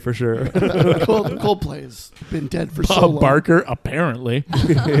 Coldplay for sure. Coldplay has been dead for so Bob long. Barker, apparently.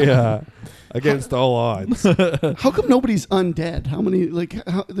 Yeah. Against all odds. How come nobody's undead? How many,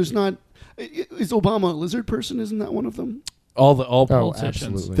 there's not, is Obama a lizard person? Isn't that one of them? All politicians.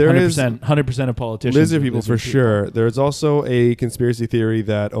 absolutely. There is 100% of politicians. lizard are people for people. sure. There's also a conspiracy theory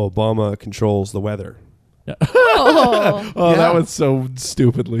that Obama controls the weather. Oh. Oh, Yeah. that was so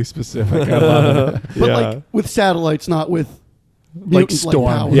stupidly specific. I love it. But Yeah. with satellites, not with Like mutant-like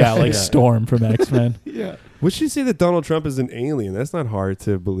Storm. powers. Yeah, like Storm from X-Men. Yeah. Would you say that Donald Trump is an alien? That's not hard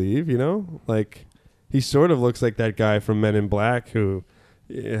to believe, you know? Like, he sort of looks like that guy from Men in Black who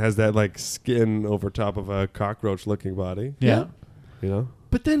has that, like, skin over top of a cockroach-looking body. Yeah. You know?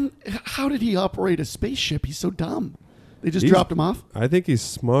 But then, how did he operate a spaceship? He's so dumb. They just dropped him off? I think he's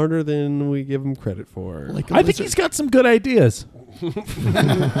smarter than we give him credit for. Like I think he's got some good ideas.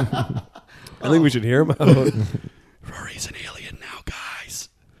 I think we should hear him out. Rory's an alien now, guys.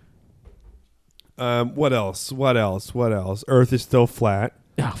 What else? Earth is still flat.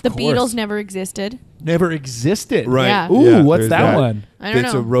 Yeah, of The course. Beatles never existed. never existed. Right. Yeah. Ooh, Yeah, what's there's that one? I don't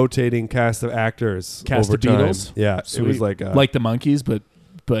It's know. a rotating cast of actors. Cast over of time. Beatles? Yeah. It Sweet. was like the Monkees,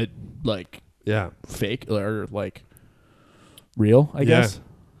 but like yeah. fake or like real, I Yeah. guess.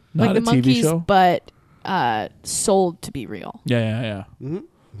 Not like the a TV Monkees, show. but sold to be real. Yeah.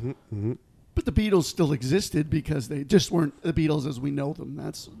 But the Beatles still existed because they just weren't the Beatles as we know them.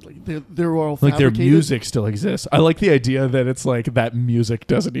 That's like they're all Like their fabricated. music still exists. I like the idea that it's like that music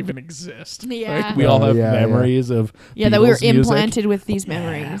doesn't even exist. Yeah. Like, we all have Yeah, yeah. memories of That we were Beatles music. implanted with these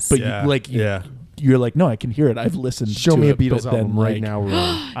memories. But Yeah. you're like, no, I can hear it. I've listened. Show to me a it, but Beatles then, album right like, now, Ron.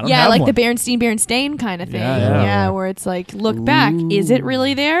 I don't yeah, have like one. the Berenstain kind of thing. Yeah. Yeah, where it's like, look back, is it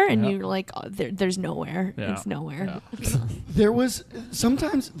really there? And Yeah. you're like, oh, there's nowhere. Yeah. It's nowhere. There was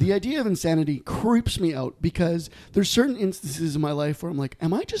sometimes the idea of insanity creeps me out because there's certain instances in my life where I'm like,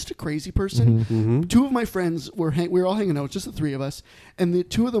 am I just a crazy person? Two of my friends we were all hanging out, just the three of us, and the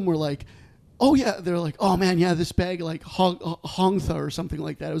two of them were like, oh yeah, they're like, oh man, yeah, this bag like Hongtha or something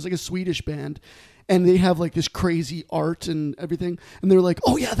like that. It was like a Swedish band. And they have like this crazy art and everything. And they're like,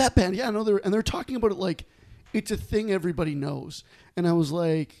 oh yeah, that band. Yeah, no, they're talking about it like it's a thing everybody knows. And I was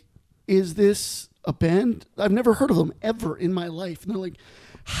like, is this a band? I've never heard of them ever in my life. And they're like,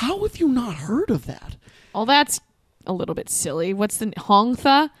 how have you not heard of that? Oh, that's a little bit silly. What's the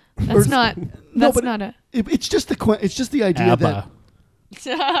Hongtha? That's not. That's but not a. It's just the idea ABBA.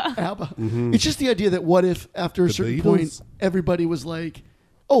 that ABBA. It's just the idea that what if after a The certain Beatles? point everybody was like,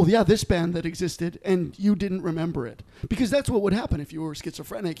 oh yeah, this band that existed, and you didn't remember it, because that's what would happen if you were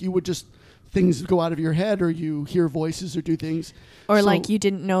schizophrenic. You would just things go out of your head, or you hear voices, or do things, Or So- like you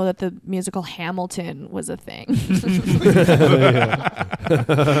didn't know that the musical Hamilton was a thing.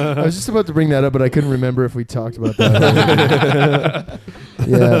 I was just about to bring that up, but I couldn't remember if we talked about that.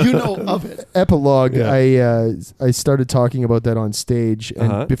 Yeah. You know of it. Epilogue. Yeah. I started talking about that on stage,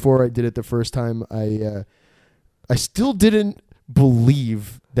 and Uh-huh. before I did it the first time, I still didn't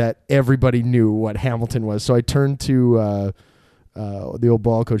believe that everybody knew what Hamilton was. So I turned to the old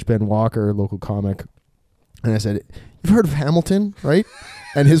ball coach Ben Walker, local comic, and I said, "You've heard of Hamilton, right?"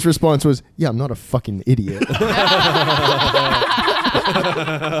 And his response was, "Yeah, I'm not a fucking idiot."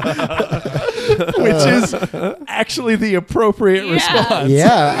 Which is actually the appropriate Yeah. response.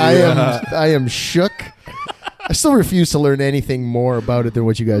 Yeah, I am shook. I still refuse to learn anything more about it than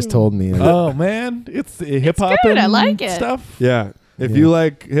what you guys told me. Oh man, it's hip hop good. and I like it. stuff. Yeah. If Yeah. you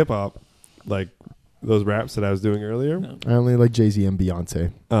like hip hop, like those raps that I was doing earlier. I only like Jay-Z and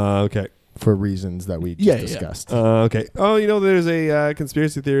Beyonce Okay. for reasons that we just Yeah, yeah. discussed. Okay. Oh, you know, there's a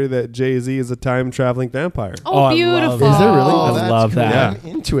conspiracy theory that Jay-Z is a time-traveling vampire. Oh, I love beautiful. it. Is there really? Oh, I that's love cool. that. Yeah.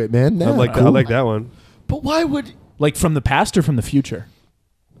 I'm into it, man. I Now. like Cool. I like that one. But why would Like from the past or from the future?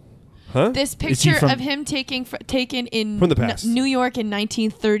 Huh? This Is he picture from- of him taken in From the past. New York in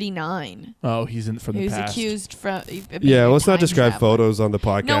 1939. Oh, he's in from He the was past. accused from. Yeah, let's not describe photos on the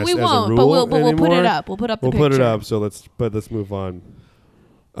podcast. No, we as won't. A rule But we'll put anymore. it up. We'll put up the We'll put it picture. up. So let's move on.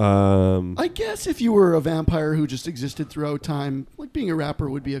 I guess if you were a vampire who just existed throughout time, like being a rapper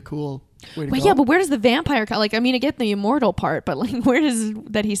would be a cool way to Well, go. yeah, but where does the vampire come? Like, I mean, I get the immortal part, but like, where does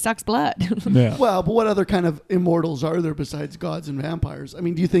that he sucks blood? Yeah. Well, but what other kind of immortals are there besides gods and vampires? I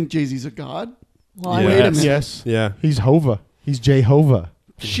mean, do you think Jay-Z's a god? Well, I Yeah. Wait a Yes. minute. Yes. Yeah. He's Hova. He's Jehovah.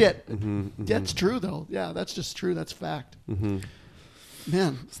 Shit. That's true, though. Yeah, that's just true. That's fact.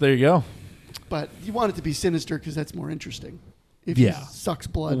 Man, So there you go. but you want it to be sinister because that's more interesting. If Yeah. he sucks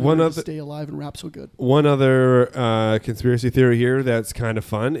blood One in order other- to stay alive and rap so good. One other conspiracy theory here that's kind of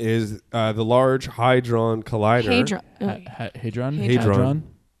fun is the Large Hadron Collider. Hadron. Hadron. Hadron.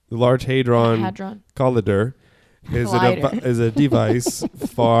 The Large Hadron Hadron. Collider is Collider. is a device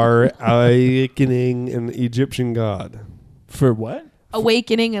for awakening an Egyptian god. For what?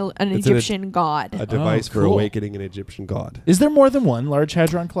 Awakening an It's Egyptian god. A device for cool. awakening an Egyptian god. Is there more than one Large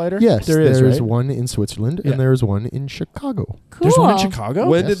Hadron Collider? Yes, there is. there's right? one in Switzerland Yeah. and there's one in Chicago. Cool. There's one in Chicago.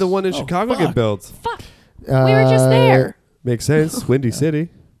 When Yes. did the one in Oh, Chicago fuck. get built? Fuck. We were just there. Makes sense. Windy City.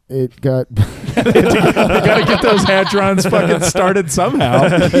 It got They gotta get those hadrons fucking started somehow.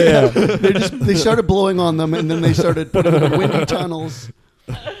 They started blowing on them, and then they started putting them in windy tunnels.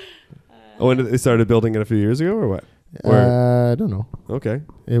 Oh, and they started building it a few years ago, or what? I don't know. Okay.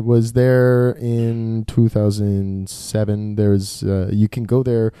 It was there in 2007. There's you can go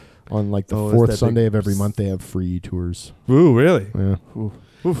there on like the fourth Sunday of every month. They have free tours. Ooh, really? Yeah.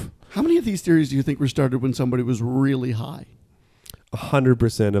 Oof. How many of these theories do you think were started when somebody was really high?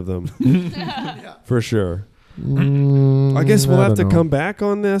 100% of them, for sure. I guess we'll have to come back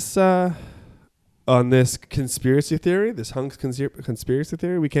on this conspiracy theory, this hunks conspiracy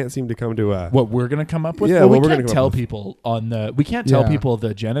theory. We can't seem to come to a what we're going to come up with. Yeah, well, what we we're can't gonna come tell up with. people we can't tell people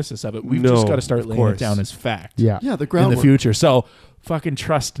the genesis of it. We've No, just got to start of laying it course. down as fact. Yeah. Yeah, the in groundwork. the future. So fucking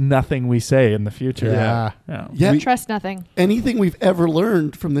trust nothing we say in the future. Yeah. Yeah. Trust nothing. Anything we've ever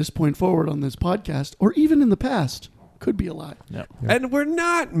learned from this point forward on this podcast, or even in the past, could be a lie. No. And we're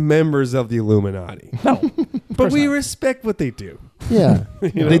not members of the Illuminati. No. But we respect what they do. Yeah.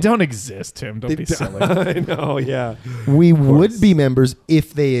 They don't exist, Tim. Don't be silly. I know, yeah. We would be members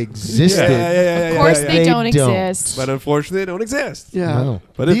if they existed. Of course they don't exist. But unfortunately, they don't exist. Yeah. No.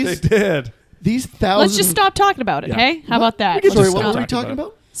 But if they did. These thousands... Let's just stop talking about it, Yeah. hey? How about that? Sorry, just what stop were we talking talking about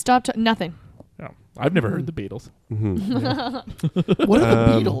about? Stop. Nothing. No. I've never heard the Beatles. What are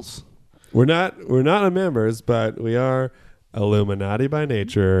the Beatles? We're not members, but we are Illuminati by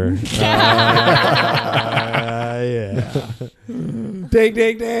nature. Yeah. Ding,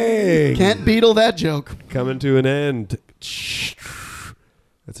 ding, ding. Can't beetle that joke. Coming to an end.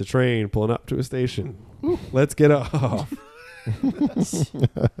 It's a train pulling up to a station. Let's get off.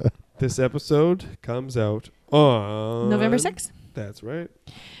 This episode comes out on November 6th. That's right.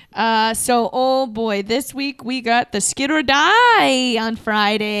 So, oh boy, this week we got the Skid or Die on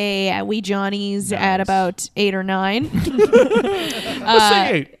Friday at Wee Johnny's at about 8 or 9. Let's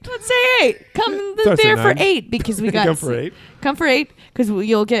say 8. Let's say 8. Come Let's say there for 9. 8 because we got Come for 8. Come for 8 because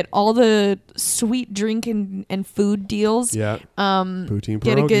you'll get all the sweet drink and food deals. Yeah. Poutine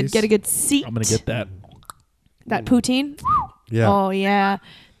Get pierogies. a good seat. I'm going to get that. That poutine. Yeah. Oh yeah,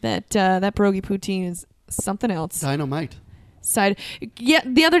 that pierogi poutine is something else. Dynamite. Yeah,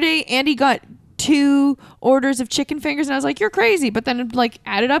 the other day Andy got 2 orders of chicken fingers and I was like, you're crazy, but then like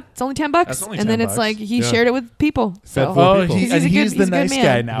added up, it's only $10. That's only and then $10. it's like he Yeah. shared it with people. Fed So full Oh, people. he's a good- the he's a good nice man.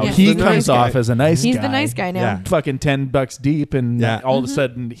 guy now. Yeah. He He's the comes nice off guy. as a nice He's guy. the nice guy now. Yeah. Fucking $10 deep, and Yeah. all of a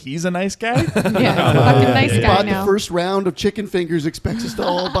sudden he's a nice guy. Yeah, fucking nice guy Bought now. the first round of chicken fingers, expects us to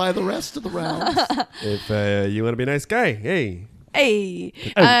all buy the rest of the rounds. If you want to be a nice guy, hey. Hey,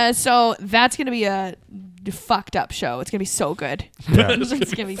 so that's gonna be a fucked up show. It's gonna be so good. Yeah.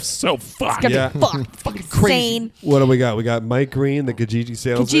 It's gonna be So fucked. gonna Yeah. be fucking insane. What do we got? We got Mike Green, the Kijiji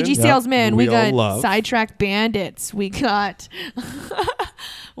salesman. Kijiji salesman. We We all got love. sidetrack bandits. We got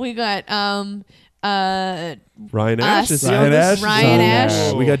Ryan Ash. us. Is he on Ryan this? Ash. Ryan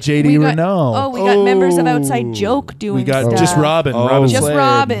Ash. We got JD We got- Renault. Oh, we got members of Oh. Outside Joke doing we got stuff. just Robin. Oh. Robin Just Slade.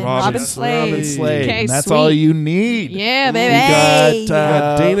 Robin. Robin Robin Slade. Robin Slade. Okay, And that's sweet. all you need. Yeah, We baby.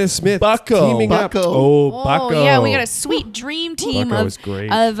 got Dana Smith Bucko. teaming up. Bucko. Oh, Oh Bucko. yeah, we got a sweet dream team Bucko of is great.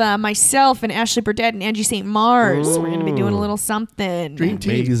 myself and Ashley Burdett and Angie St. Mars. We're gonna be doing a little something. Dream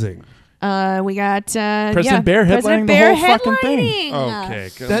team. Amazing. We got President Bear President headlining the Bear whole fucking thing. headlining. Okay,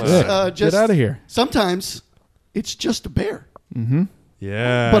 come That's on. just Get out of here. Sometimes it's just a bear,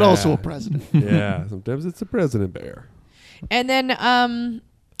 Yeah. but also a president. Yeah. Sometimes it's a president bear. And then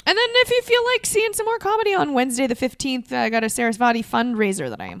if you feel like seeing some more comedy on Wednesday the 15th, I got a Sarasvati fundraiser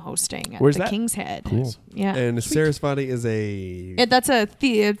that I am hosting at Where's the that? King's Head. Cool. Yeah. And Sarasvati is a That's a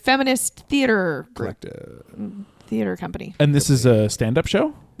feminist theater group, collective. theater company. And this is a stand-up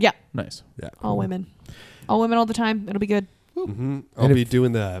show? Yeah, Nice. Yeah. all women all the time. It'll be good. Mm-hmm. I'll And be if-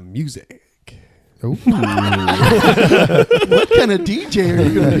 doing the music. Ooh. What kind of DJ are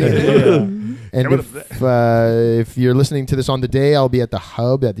you going to be? And if you're listening to this on the day, I'll be at the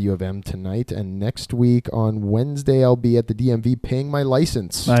Hub at the U of M tonight. And next week on Wednesday, I'll be at the DMV paying my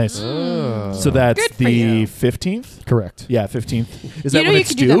license. Nice. Oh. So that's Good for the you. 15th? Correct. Yeah, 15th. Is You that know when you it's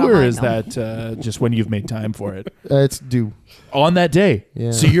could do that due, or online, is though. that just when you've made time for it? It's due. On that day. Yeah.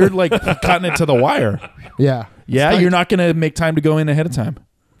 So you're like cutting it to the wire. Yeah. Yeah, you're not going to make time to go in ahead of time.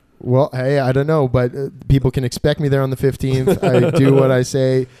 Well, hey, I don't know, but people can expect me there on the 15th. I do what I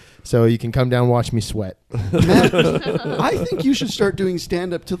say, so you can come down and watch me sweat. Matt, I think you should start doing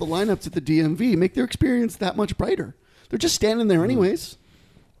stand-up to the lineups at the DMV. Make their experience that much brighter. They're just standing there anyways.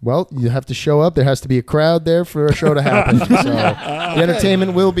 Well, you have to show up. There has to be a crowd there for a show to happen. So the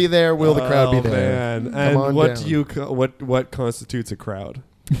entertainment will be there. Will the crowd be there? Man. Come And on what down. do you what constitutes a crowd?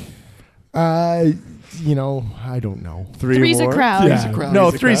 I don't know. Three's a more? crowd. Three's a crowd. No,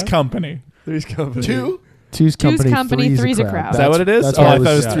 Three's a three's crowd? company. Three's company. 2? Two's Company, Three's a Crowd. Is that what it is? That's Oh, what I thought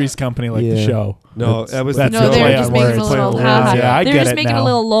it was yeah. Three's Company, like the Yeah. show. No, that was That's No, the they were play just on making words. a little. Play on words. Yeah, I They're get just it making now. a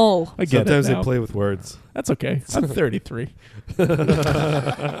little lull. I get Sometimes it they now. play with words. That's okay. I'm 33.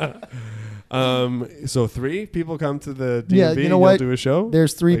 So 3 people come to the DMV. Yeah, you know you'll what? do a show.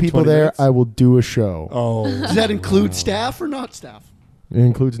 There's 3 Like people 20 there. minutes? I will do a show. Oh, Does that include staff or not staff? It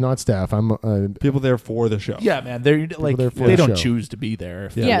includes not staff. I'm people there for the show. Yeah, man. They're like there for they the don't show. choose to be there.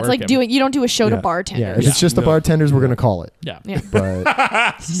 If Yeah, they're it's like working. you don't do a show to Yeah. bartenders. yeah. If it's just the No. bartenders, we're gonna call it. Yeah. Yeah. But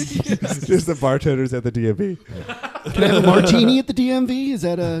Just the bartenders at the DMV. Can I have a martini at the DMV? Is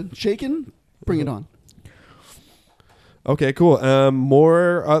that a shaken? Bring it on. Okay, cool.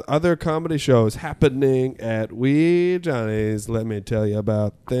 More other comedy shows happening at Wee Johnny's. Let me tell you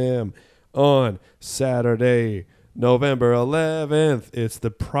about them. On Saturday, November 11th, it's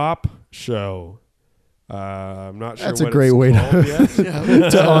the Prop Show. I'm not sure. that's a what great it's way called yet.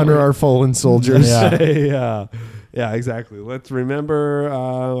 to honor our fallen soldiers. yeah, exactly. Let's remember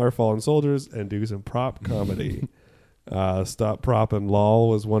our fallen soldiers and do some prop comedy. Stop Prop and LOL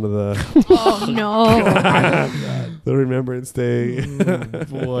was one of the Oh no. the Remembrance Day.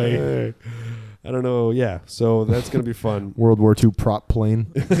 boy. I don't know. Yeah, so that's gonna be fun. World War II prop plane.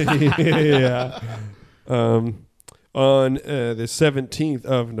 Yeah. On the 17th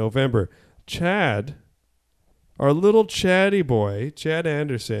of November, Chad, our little chatty boy, Chad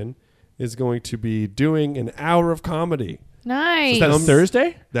Anderson, is going to be doing an hour of comedy. Nice. Is that a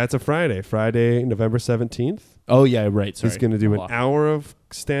Thursday? That's a Friday, November 17th. Oh yeah, right. Sorry. He's going to do an Hold on. hour of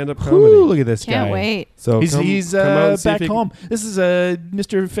stand-up comedy. Ooh, look at this Can't guy. wait. So He's come out and see if back he can- home. This is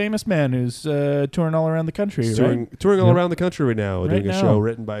Mr. Famous Man who's touring all around the country, He's right? touring all around the country right now, Right doing a now. show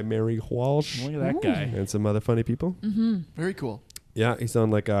written by Mary Walsh Look at that guy. and some other funny people. Very cool. Yeah, he's on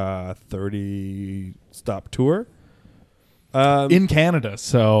like a 30-stop tour. In Canada,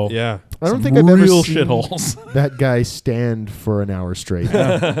 so Yeah. I don't some think I've ever real seen shitholes. that guy stand for an hour straight.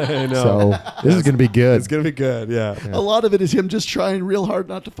 I know. So this is going to be good. It's going to be good, yeah. A lot of it is him just trying real hard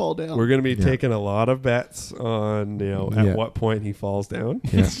not to fall down. We're going to be Yeah. taking a lot of bets on, at Yeah. what point he falls down.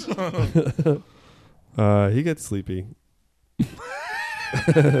 Yeah. He gets sleepy.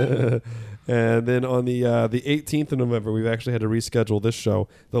 And then on the 18th of November, we've actually had to reschedule this show,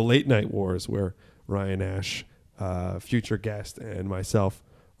 The Late Night Wars, where Ryan Ash, future guest, and myself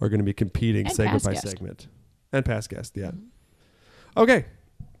are going to be competing And segment past by guest. segment. And past guest, yeah. Okay.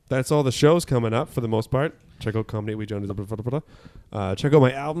 That's all the shows coming up for the most part. Check out Comedy We Jones. Check out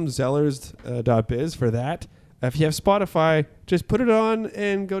my album, Zellers.biz for that. If you have Spotify, just put it on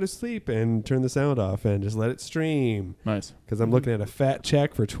and go to sleep and turn the sound off and just let it stream. Nice. Because I'm looking at a fat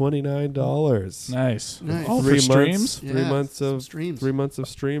check for $29. Nice. Nice. Oh, Three for months, streams? Yeah, 3 months of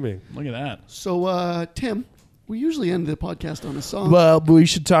streaming. Look at that. So, Tim, we usually end the podcast on a song. Well, we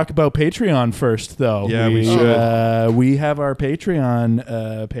should talk about Patreon first, though. Yeah, we should. We have our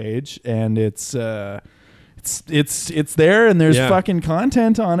Patreon page, and it's there, and there's Yeah. fucking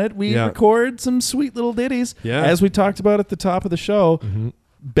content on it. We Yeah. record some sweet little ditties, Yeah. as we talked about at the top of the show.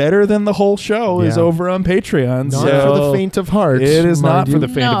 Better than the whole show is Yeah. over on Patreon. Not so for the faint of heart. It is not mind for the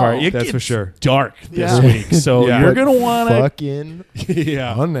you. faint of No. heart. It That's for gets sure. dark this Yeah. week, so Yeah. you're But gonna want to. fucking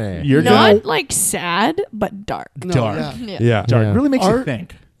Yeah. honey. You're Not gonna like sad, but dark. No, dark. yeah. Yeah. Yeah. dark. Yeah. Really makes Our- you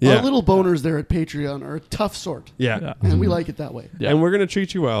think. Yeah. Our little boners there at Patreon are a tough sort, Yeah. and we like it that way. Yeah. And we're going to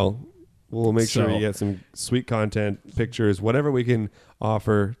treat you well. We'll make sure So- you get some sweet content, pictures, whatever we can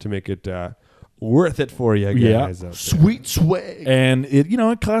offer to make it worth it for you guys. Out there. Sweet swag. And it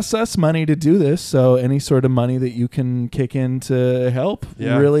costs us money to do this, so any sort of money that you can kick in to help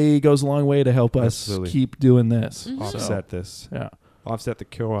Yeah. really goes a long way to help us Absolutely. keep doing this. Offset this. Yeah. Offset the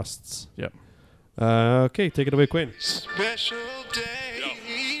costs. Yep. Okay, take it away, Quinn.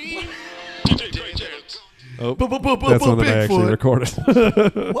 Oh, that's one that I actually recorded.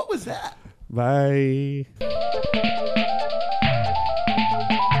 What was that? Bye.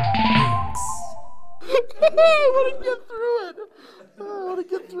 I want to get through it. I want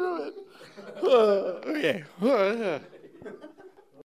to get through it. Okay.